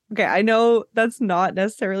that, okay, I know that's not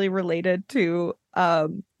necessarily related to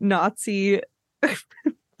Nazi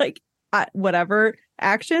like whatever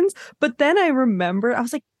actions, but then I remember I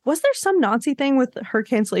was like, was there some Nazi thing with her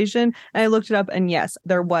cancellation? And I looked it up, and yes,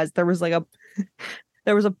 there was like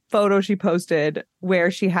there was a photo she posted where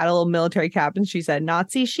she had a little military cap and she said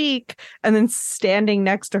Nazi chic, and then standing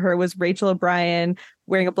next to her was Rachel O'Brien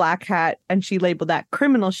wearing a black hat, and she labeled that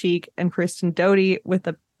criminal chic, and Kristen Doty with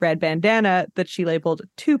a red bandana that she labeled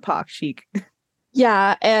Tupac chic.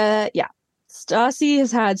 Yeah. Stassi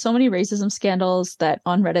has had so many racism scandals that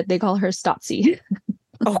on Reddit they call her Stotzi.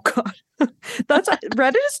 Oh God,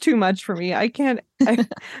 Reddit is too much for me. I can't.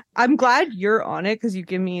 I'm glad you're on it because you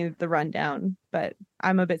give me the rundown, but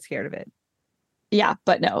I'm a bit scared of it. Yeah,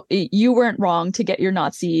 but no, you weren't wrong to get your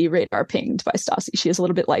Nazi radar pinged by Stassi. She is a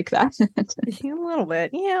little bit like that. A little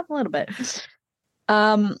bit, yeah, a little bit.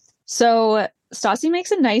 So Stassi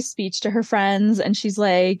makes a nice speech to her friends, and she's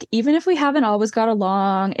like, even if we haven't always got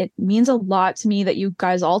along, it means a lot to me that you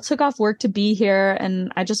guys all took off work to be here,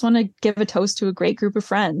 and I just want to give a toast to a great group of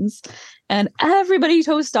friends. And everybody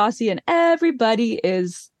toasts Stassi, and everybody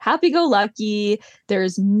is happy-go-lucky.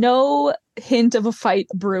 There's no hint of a fight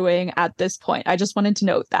brewing at this point. I just wanted to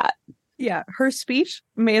note that. Yeah, her speech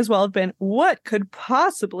may as well have been, what could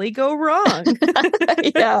possibly go wrong?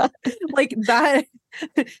 Yeah. Like that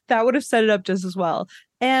would have set it up just as well.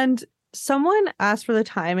 And someone asked for the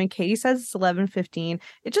time, and Katie says it's 11:15.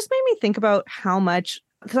 It just made me think about how much,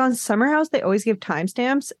 because on Summer House, they always give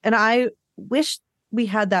timestamps, and I wish we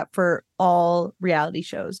had that for all reality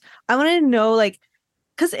shows. I wanted to know, like,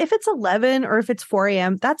 because if it's 11 or if it's 4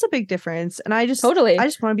 a.m., that's a big difference. And I just want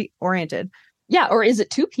to be oriented. Yeah, or is it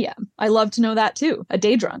 2 p.m.? I love to know that too. A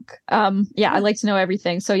day drunk. I like to know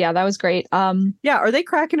everything. So yeah, that was great. Yeah, are they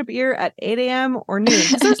cracking a beer at 8 a.m. or noon?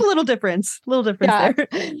 There's a little difference. There.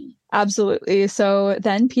 Absolutely. So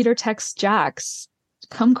then Peter texts Jax,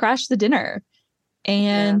 come crash the dinner.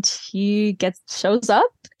 And he shows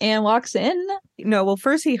up and walks in. No, well,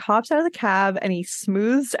 first he hops out of the cab and he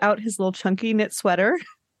smooths out his little chunky knit sweater.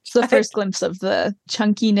 It's the first glimpse of the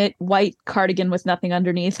chunky knit white cardigan with nothing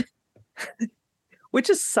underneath. Which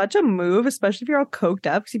is such a move, especially if you're all coked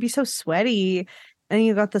up, because you'd be so sweaty. And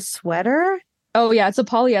you got the sweater. Oh, yeah, it's a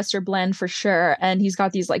polyester blend for sure. And he's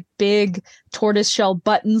got these like big tortoiseshell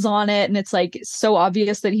buttons on it. And it's like so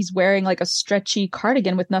obvious that he's wearing like a stretchy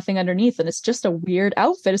cardigan with nothing underneath. And it's just a weird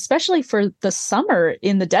outfit, especially for the summer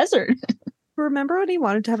in the desert. Remember when he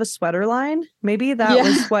wanted to have a sweater line? Maybe that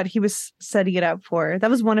was what he was setting it up for. That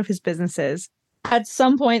was one of his businesses. At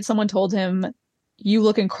some point, someone told him, you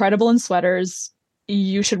look incredible in sweaters.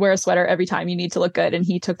 You should wear a sweater every time. You need to look good. And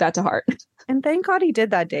he took that to heart. And thank God he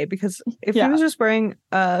did that day, because if he was just wearing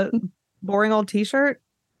a boring old t-shirt,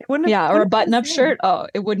 it wouldn't have. Yeah, or a button-up shirt. Oh,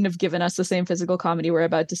 it wouldn't have given us the same physical comedy we're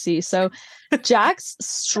about to see. So Jax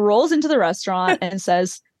strolls into the restaurant and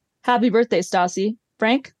says, happy birthday, Stassi.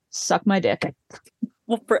 Frank, suck my dick.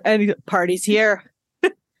 Well, for any parties here.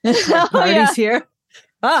 Parties here.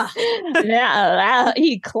 Yeah,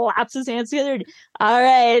 he claps his hands together. All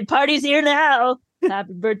right, party's here now.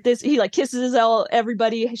 Happy birthday. He like kisses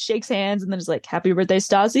everybody, shakes hands, and then is like, happy birthday,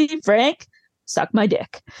 Stassi. Frank, suck my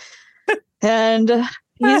dick. And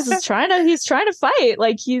he's trying to fight.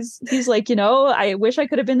 Like he's like, I wish I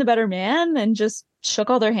could have been the better man and just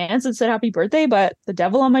shook all their hands and said happy birthday, but the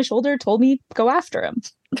devil on my shoulder told me go after him.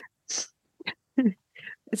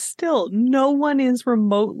 Still, no one is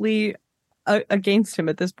remotely against him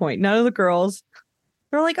at this point. None of the girls.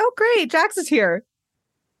 They're like, oh great, Jax is here.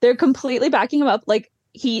 They're completely backing him up. Like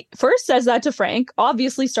he first says that to Frank,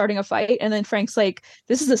 obviously starting a fight. And then Frank's like,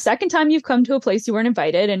 this is the second time you've come to a place you weren't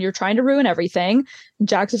invited and you're trying to ruin everything. And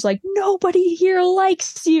Jax is like, nobody here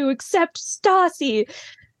likes you except Stassi.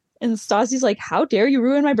 And Stassi's like, how dare you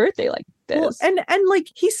ruin my birthday like this? Well, and like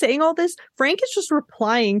he's saying all this, Frank is just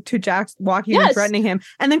replying to Jax walking and threatening him.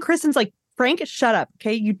 And then Kristen's like, Frank, shut up,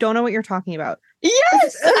 okay? You don't know what you're talking about.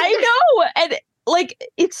 Yes, I know. And like,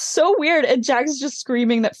 it's so weird. And Jax is just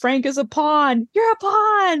screaming that Frank is a pawn. You're a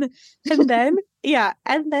pawn. And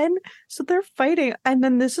then, so they're fighting. And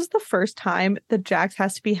then this is the first time that Jax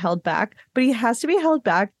has to be held back. But he has to be held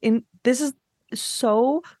back this is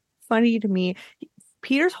so funny to me.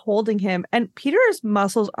 Peter's holding him, and Peter's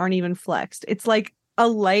muscles aren't even flexed. It's like a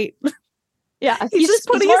light. Yeah, he's just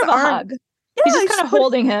putting his arm. Hug. Yeah, he's just kind of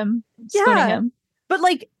holding him, spooning him. But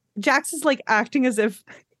like Jax is like acting as if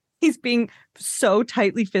he's being so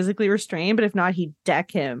tightly physically restrained, but if not, he'd deck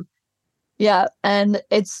him. Yeah, and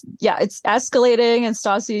it's escalating, and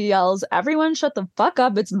Stassi yells, everyone shut the fuck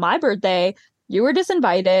up, it's my birthday. You were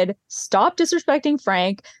disinvited. Stop disrespecting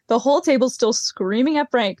Frank. The whole table's still screaming at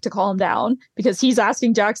Frank to calm down because he's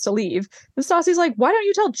asking Jax to leave. And Stassi's like, why don't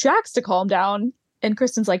you tell Jax to calm down? And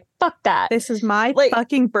Kristen's like, fuck that. This is my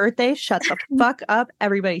fucking birthday. Shut the fuck up.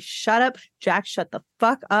 Everybody shut up. Jax, shut the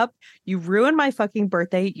fuck up. You ruined my fucking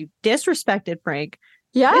birthday. You disrespected Frank.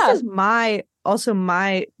 Yeah. This is my,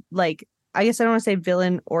 like, I guess I don't want to say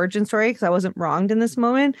villain origin story because I wasn't wronged in this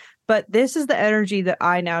moment. But this is the energy that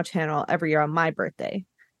I now channel every year on my birthday.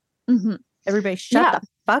 Mm-hmm. Everybody shut the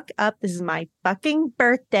fuck up. This is my fucking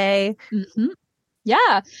birthday. Mm-hmm.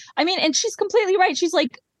 Yeah. I mean, and she's completely right. She's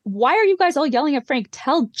like, why are you guys all yelling at Frank?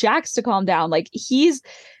 Tell Jax to calm down. Like, he's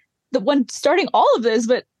the one starting all of this.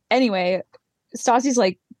 But anyway, Stassi's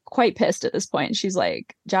like quite pissed at this point. She's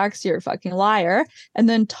like, Jax, you're a fucking liar. And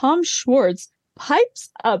then Tom Schwartz pipes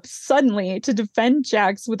up suddenly to defend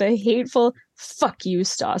Jax with a hateful fuck you,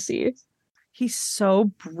 Stassi. He's so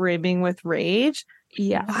brimming with rage.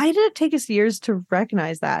 Yeah. Why did it take us years to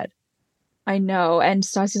recognize that? I know. And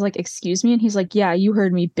Stassi's like, excuse me? And he's like, yeah, you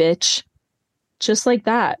heard me, bitch. Just like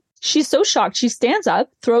that. She's so shocked. She stands up,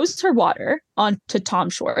 throws her water onto Tom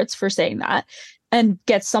Schwartz for saying that, and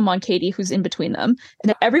gets some on Katie, who's in between them.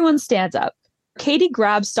 And everyone stands up. Katie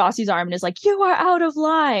grabs Stassi's arm and is like, you are out of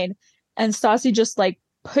line. And Stassi just like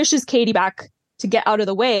pushes Katie back to get out of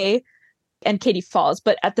the way, and Katie falls.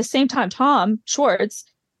 But at the same time, Tom Schwartz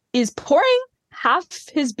is pouring half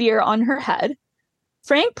his beer on her head.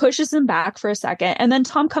 Frank pushes him back for a second, and then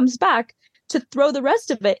Tom comes back to throw the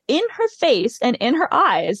rest of it in her face and in her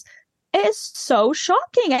eyes. It is so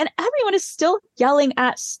shocking. And everyone is still yelling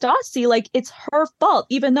at Stassi like it's her fault,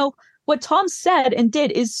 even though what Tom said and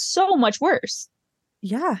did is so much worse.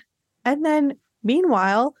 Yeah. And then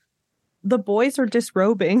meanwhile, the boys are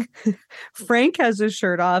disrobing. Frank has his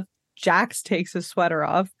shirt off. Jax takes his sweater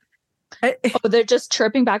off. They're just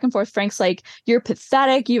chirping back and forth. Frank's like, you're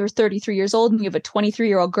pathetic. You're 33 years old and you have a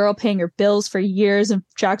 23-year-old girl paying your bills for years. And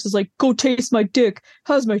Jax is like, go taste my dick.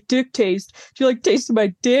 How's my dick taste? Do you like tasting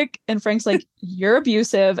my dick? And Frank's like, you're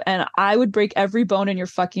abusive and I would break every bone in your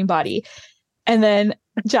fucking body. And then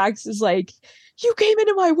Jax is like, you came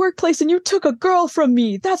into my workplace and you took a girl from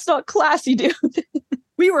me. That's not classy, dude.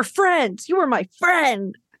 We were friends. You were my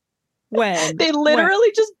friend. When? They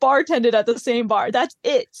literally just bartended at the same bar. That's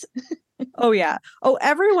it. Oh, yeah. Oh,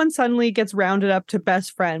 everyone suddenly gets rounded up to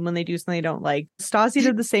best friend when they do something they don't like. Stassi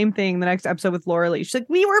did the same thing the next episode with Laura Lee. She's like,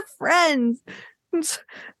 we were friends.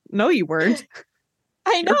 No, you weren't.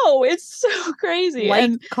 I know. It's so crazy.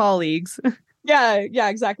 Like colleagues. Yeah,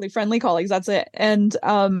 exactly. Friendly colleagues. That's it. And,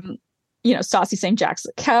 Stassi saying Jack's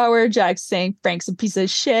a coward. Jack's saying Frank's a piece of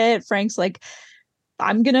shit. Frank's like,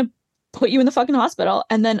 I'm going to put you in the fucking hospital.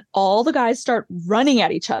 And then all the guys start running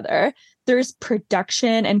at each other. There's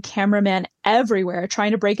production and cameraman everywhere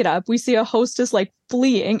trying to break it up. We see a hostess like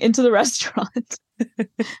fleeing into the restaurant.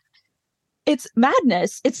 It's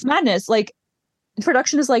madness. It's madness. Like,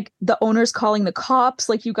 production is like, the owner's calling the cops.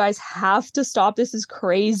 Like, you guys have to stop. This is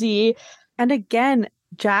crazy. And again,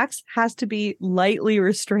 Jax has to be lightly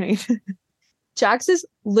restrained. Jax is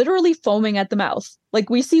literally foaming at the mouth. Like,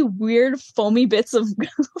 we see weird foamy bits of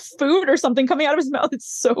food or something coming out of his mouth. It's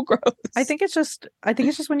so gross. I think it's just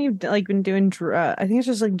when you've like been doing I think it's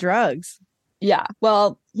just like drugs. Yeah.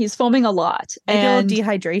 Well, he's foaming a lot. And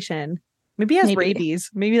dehydration. Maybe he has rabies.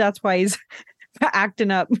 Maybe that's why he's acting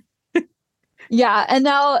up. Yeah. And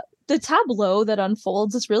now the tableau that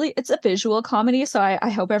unfolds is it's a visual comedy. So I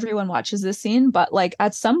hope everyone watches this scene. But like,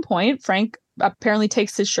 at some point, Frank apparently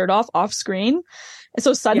takes his shirt off screen. And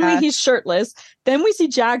so suddenly he's shirtless. Then we see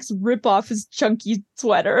Jax rip off his chunky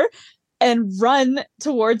sweater. and run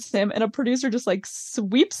towards him. And a producer just like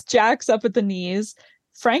sweeps Jax up at the knees.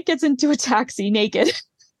 Frank gets into a taxi naked.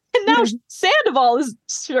 And now Sandoval is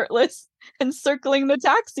shirtless and circling the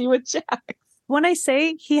taxi with Jax. When I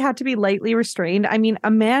say he had to be lightly restrained, I mean,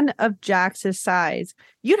 a man of Jax's size,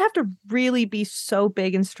 you'd have to really be so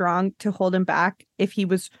big and strong to hold him back if he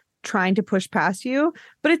was trying to push past you.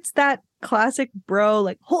 But it's that classic bro,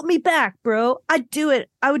 like, hold me back, bro. I'd do it.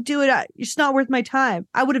 I would do it. It's not worth my time.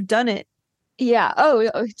 I would have done it. Yeah. Oh,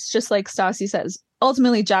 it's just like Stassi says.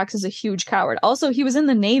 Ultimately, Jax is a huge coward. Also, he was in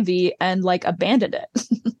the Navy and like abandoned it.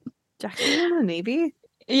 Jax was in the Navy?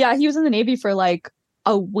 Yeah, he was in the Navy for like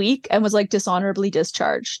a week and was like dishonorably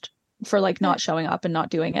discharged for like not showing up and not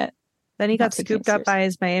doing it. Then he got scooped up by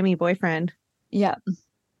his Miami boyfriend. Yeah.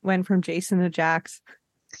 Went from Jason to Jax.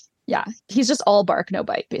 Yeah. He's just all bark, no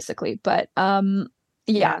bite, basically. But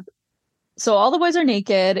yeah. So all the boys are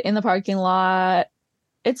naked in the parking lot.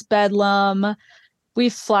 It's bedlam. We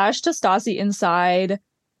flash to Stassi inside.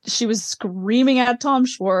 She was screaming at Tom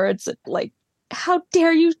Schwartz, like, how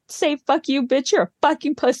dare you say fuck you, bitch, you're a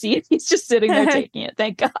fucking pussy. He's just sitting there taking it,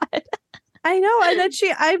 thank God. I know. And then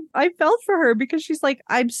I felt for her because she's like,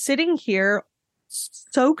 I'm sitting here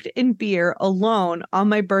soaked in beer alone on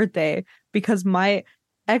my birthday because my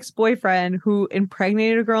ex-boyfriend who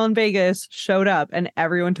impregnated a girl in Vegas showed up and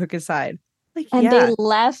everyone took his side. Like, and they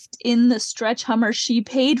left in the stretch Hummer she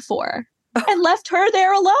paid for and left her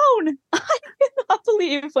there alone. I cannot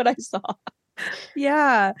believe what I saw.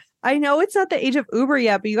 Yeah. I know it's not the age of Uber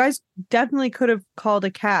yet, but you guys definitely could have called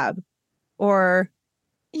a cab or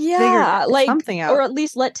like something out. Or at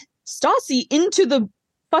least let Stassi into the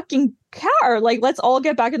fucking car. Like, let's all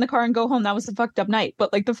get back in the car and go home. That was a fucked up night.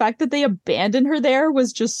 But like the fact that they abandoned her there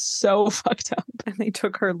was just so fucked up. And they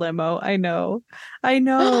took her limo. I know.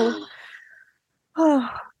 Oh,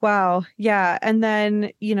 wow. Yeah. And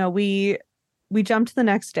then, you know, we jump to the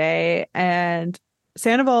next day and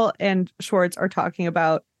Sandoval and Schwartz are talking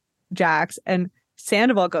about Jax, and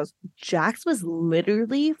Sandoval goes, Jax was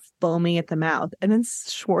literally foaming at the mouth. And then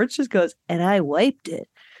Schwartz just goes, and I wiped it.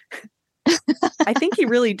 I think he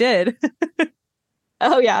really did.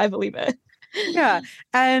 Oh, yeah, I believe it. Yeah.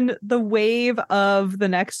 And the wave of the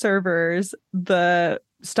next servers, the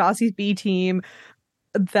Stassi's B team,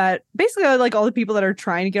 that basically are like all the people that are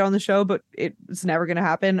trying to get on the show, but it's never going to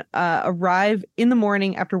happen, arrive in the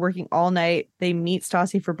morning after working all night. They meet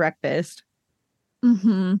Stassi for breakfast.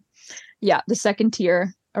 Mm-hmm. Yeah, the second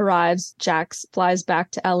tier arrives. Jax flies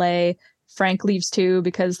back to LA. Frank leaves too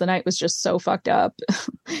because the night was just so fucked up.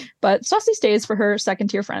 But Stassi stays for her second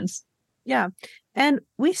tier friends. Yeah. And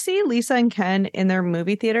we see Lisa and Ken in their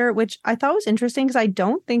movie theater, which I thought was interesting because I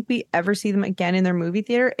don't think we ever see them again in their movie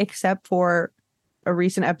theater except for a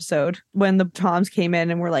recent episode when the Toms came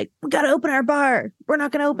in and were like, we gotta open our bar. We're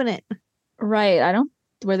not gonna open it. Right.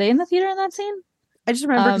 Were they in the theater in that scene? I just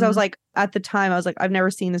remember because I was like, at the time, I was like, I've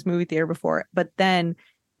never seen this movie theater before. But then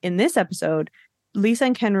in this episode, Lisa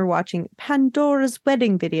and Ken were watching Pandora's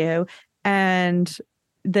wedding video. And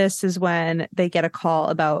this is when they get a call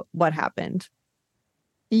about what happened.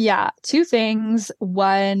 Yeah. Two things.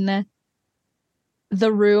 One,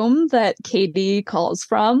 the room that Katie calls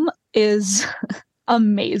from is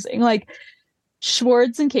amazing. Like,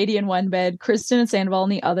 Schwartz and Katie in one bed, Kristen and Sandoval in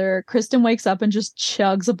the other. Kristen wakes up and just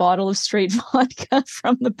chugs a bottle of straight vodka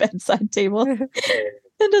from the bedside table and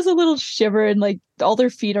does a little shiver, and like all their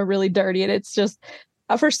feet are really dirty. And it's just,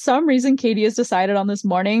 for some reason, Katie has decided on this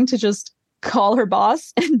morning to just call her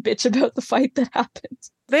boss and bitch about the fight that happened.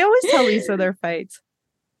 They always tell Lisa their fights.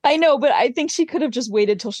 I know, but I think she could have just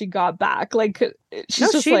waited till she got back. Like, she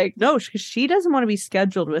doesn't want to be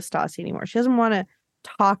scheduled with Stassi anymore. She doesn't want to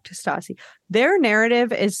talk to Stassi. Their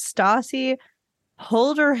narrative is Stassi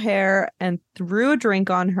pulled her hair and threw a drink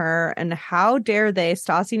on her, and how dare they?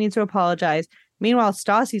 Stassi needs to apologize. Meanwhile,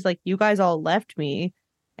 Stassi's like, you guys all left me.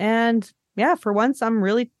 And yeah, for once, I'm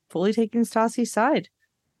really fully taking Stassi's side.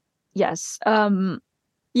 Yes.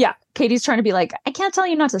 Yeah, Katie's trying to be like, I can't tell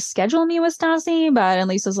you not to schedule me with Stassi, but and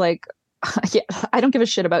Lisa's like, yeah, I don't give a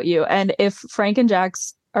shit about you. And if Frank and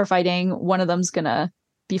Jax are fighting, one of them's gonna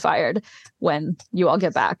be fired when you all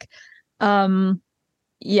get back.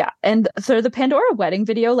 Yeah, and for the Pandora wedding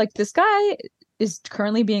video, like, this guy is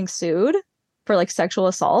currently being sued for like sexual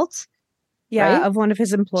assault. Yeah, right? of one of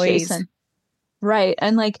his employees. Jason. Right.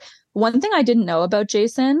 And like, one thing I didn't know about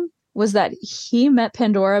Jason was that he met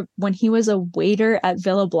Pandora when he was a waiter at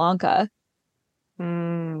Villa Blanca.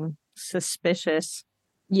 Suspicious.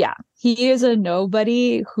 Yeah. He is a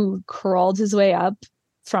nobody who crawled his way up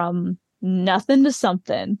from nothing to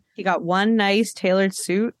something. He got one nice tailored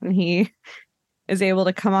suit and he is able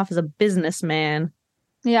to come off as a businessman.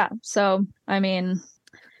 Yeah. So, I mean,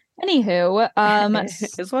 anywho,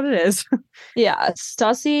 It's what it is. yeah,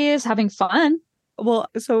 Stassi is having fun. Well,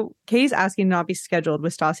 so Katie's asking not be scheduled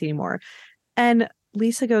with Stassi anymore. And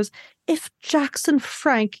Lisa goes, if Jax and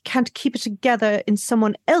Frank can't keep it together in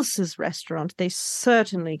someone else's restaurant, they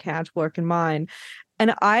certainly can't work in mine.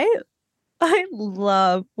 And I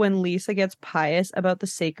love when Lisa gets pious about the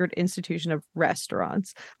sacred institution of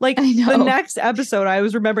restaurants. Like I know. the next episode, I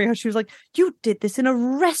was remembering how she was like, you did this in a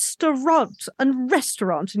restaurant,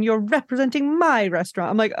 and you're representing my restaurant.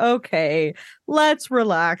 I'm like, okay, let's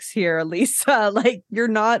relax here, Lisa. Like, you're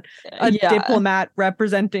not a diplomat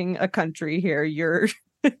representing a country here. You're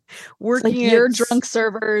working like your drunk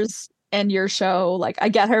servers and your show. Like, I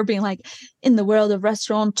get her being like, in the world of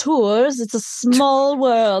restaurateurs, it's a small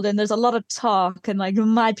world and there's a lot of talk, and like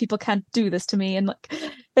my people can't do this to me. And like,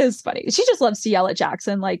 it's funny. She just loves to yell at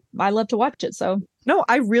Jackson. Like, I love to watch it. So no,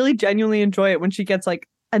 I really genuinely enjoy it when she gets like,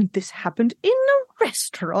 and this happened in a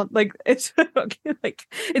restaurant. Like, it's like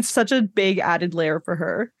it's such a big added layer for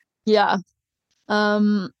her. Yeah.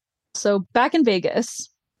 So back in Vegas,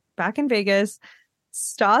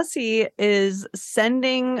 Stassi is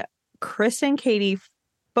sending Chris and Katie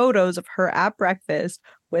photos of her at breakfast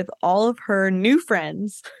with all of her new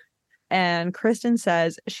friends. And Kristen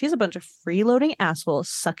says she's a bunch of freeloading assholes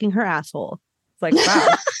sucking her asshole. It's like,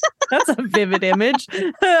 wow, that's a vivid image.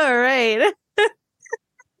 All right.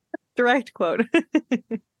 Direct quote.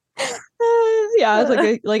 Yeah,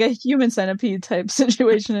 it's like a human centipede type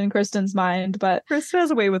situation in Kristen's mind, but Kristen has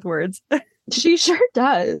a way with words. She sure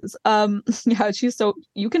does. Yeah,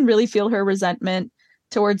 you can really feel her resentment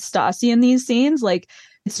towards Stassi in these scenes. Like,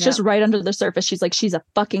 it's just right under the surface. She's like, she's a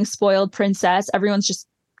fucking spoiled princess. Everyone's just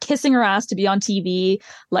kissing her ass to be on TV.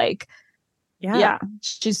 Like, yeah,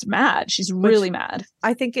 she's mad. She's really mad.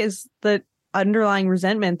 I think is the underlying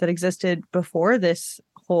resentment that existed before this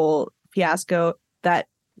whole fiasco that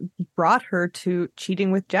brought her to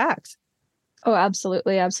cheating with Jax. Oh,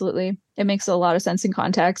 absolutely. Absolutely. It makes a lot of sense in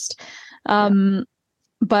context.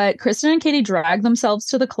 But Kristen and Katie drag themselves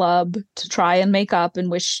to the club to try and make up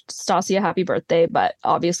and wish Stassi a happy birthday. But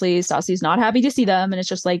obviously Stassi's not happy to see them. And it's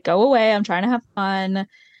just like, go away. I'm trying to have fun.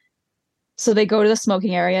 So they go to the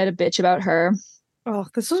smoking area to bitch about her. Oh,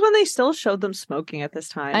 this was when they still showed them smoking at this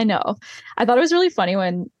time. I know. I thought it was really funny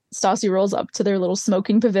when Stassi rolls up to their little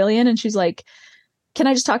smoking pavilion and she's like, can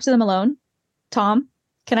I just talk to them alone? Tom,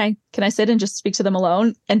 can I sit and just speak to them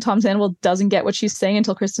alone? And Tom Sandoval doesn't get what she's saying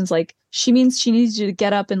until Kristen's like, she means she needs you to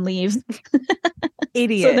get up and leave.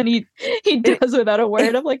 Idiot. So then he does without a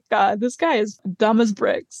word. I'm like, God, this guy is dumb as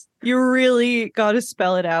bricks. You really got to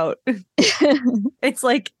spell it out. It's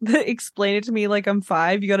like, explain it to me like I'm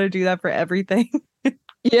 5. You got to do that for everything.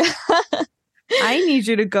 Yeah. I need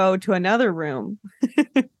you to go to another room.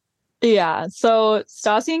 Yeah. So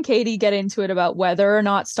Stassi and Katie get into it about whether or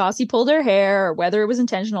not Stassi pulled her hair or whether it was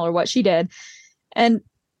intentional or what she did. And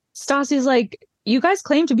Stassi's like, you guys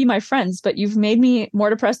claim to be my friends, but you've made me more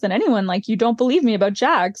depressed than anyone. Like, you don't believe me about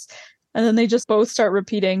Jax. And then they just both start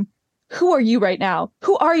repeating, who are you right now?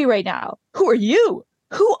 Who are you right now? Who are you?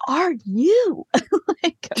 Who are you?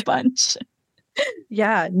 Like a bunch.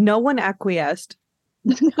 Yeah. No one acquiesced.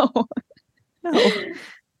 No.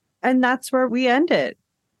 And that's where we end it.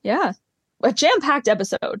 Yeah. A jam-packed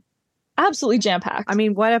episode. Absolutely jam-packed. I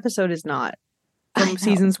mean, what episode is not? From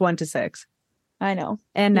seasons 1 to 6. I know.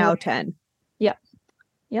 And now 10. Yep.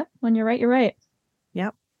 Yep. When you're right, you're right.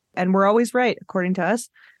 Yep. And we're always right, according to us.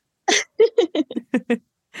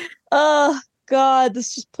 Oh, God.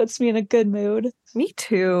 This just puts me in a good mood. Me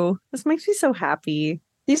too. This makes me so happy.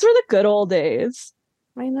 These were the good old days.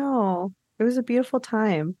 I know. It was a beautiful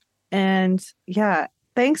time. And yeah,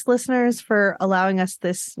 thanks, listeners, for allowing us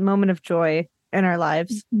this moment of joy in our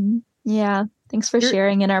lives. Mm-hmm. Yeah. Thanks for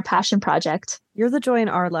sharing in our passion project. You're the joy in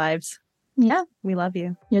our lives. Yeah. We love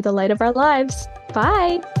you. You're the light of our lives.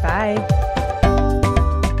 Bye. Bye.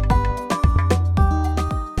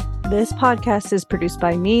 This podcast is produced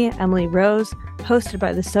by me, Emily Rose, hosted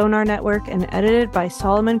by the Sonar Network, and edited by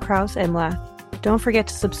Solomon Krause Imlath. Don't forget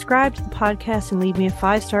to subscribe to the podcast and leave me a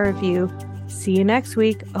 5-star review. See you next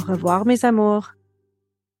week. Au revoir, mes amours.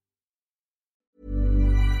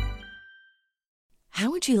 How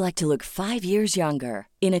would you like to look 5 years younger?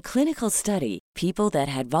 In a clinical study, people that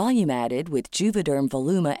had volume added with Juvederm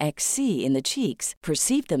Voluma XC in the cheeks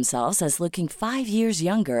perceived themselves as looking 5 years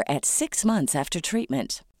younger at 6 months after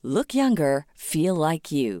treatment. Look younger, feel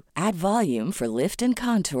like you. Add volume for lift and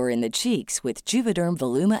contour in the cheeks with Juvederm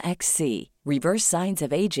Voluma XC. Reverse signs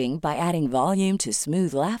of aging by adding volume to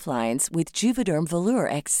smooth laugh lines with Juvederm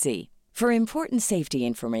Volure XC. For important safety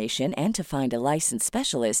information and to find a licensed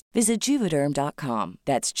specialist, visit Juvederm.com.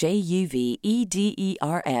 That's JUVEDERM.com.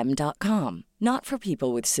 Not for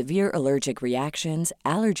people with severe allergic reactions,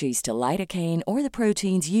 allergies to lidocaine, or the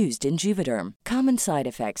proteins used in Juvederm. Common side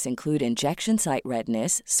effects include injection site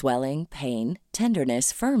redness, swelling, pain,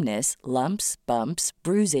 tenderness, firmness, lumps, bumps,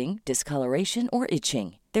 bruising, discoloration, or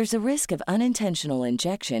itching. There's a risk of unintentional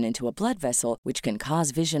injection into a blood vessel, which can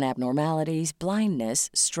cause vision abnormalities, blindness,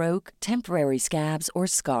 stroke, temporary scabs, or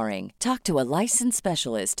scarring. Talk to a licensed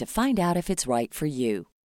specialist to find out if it's right for you.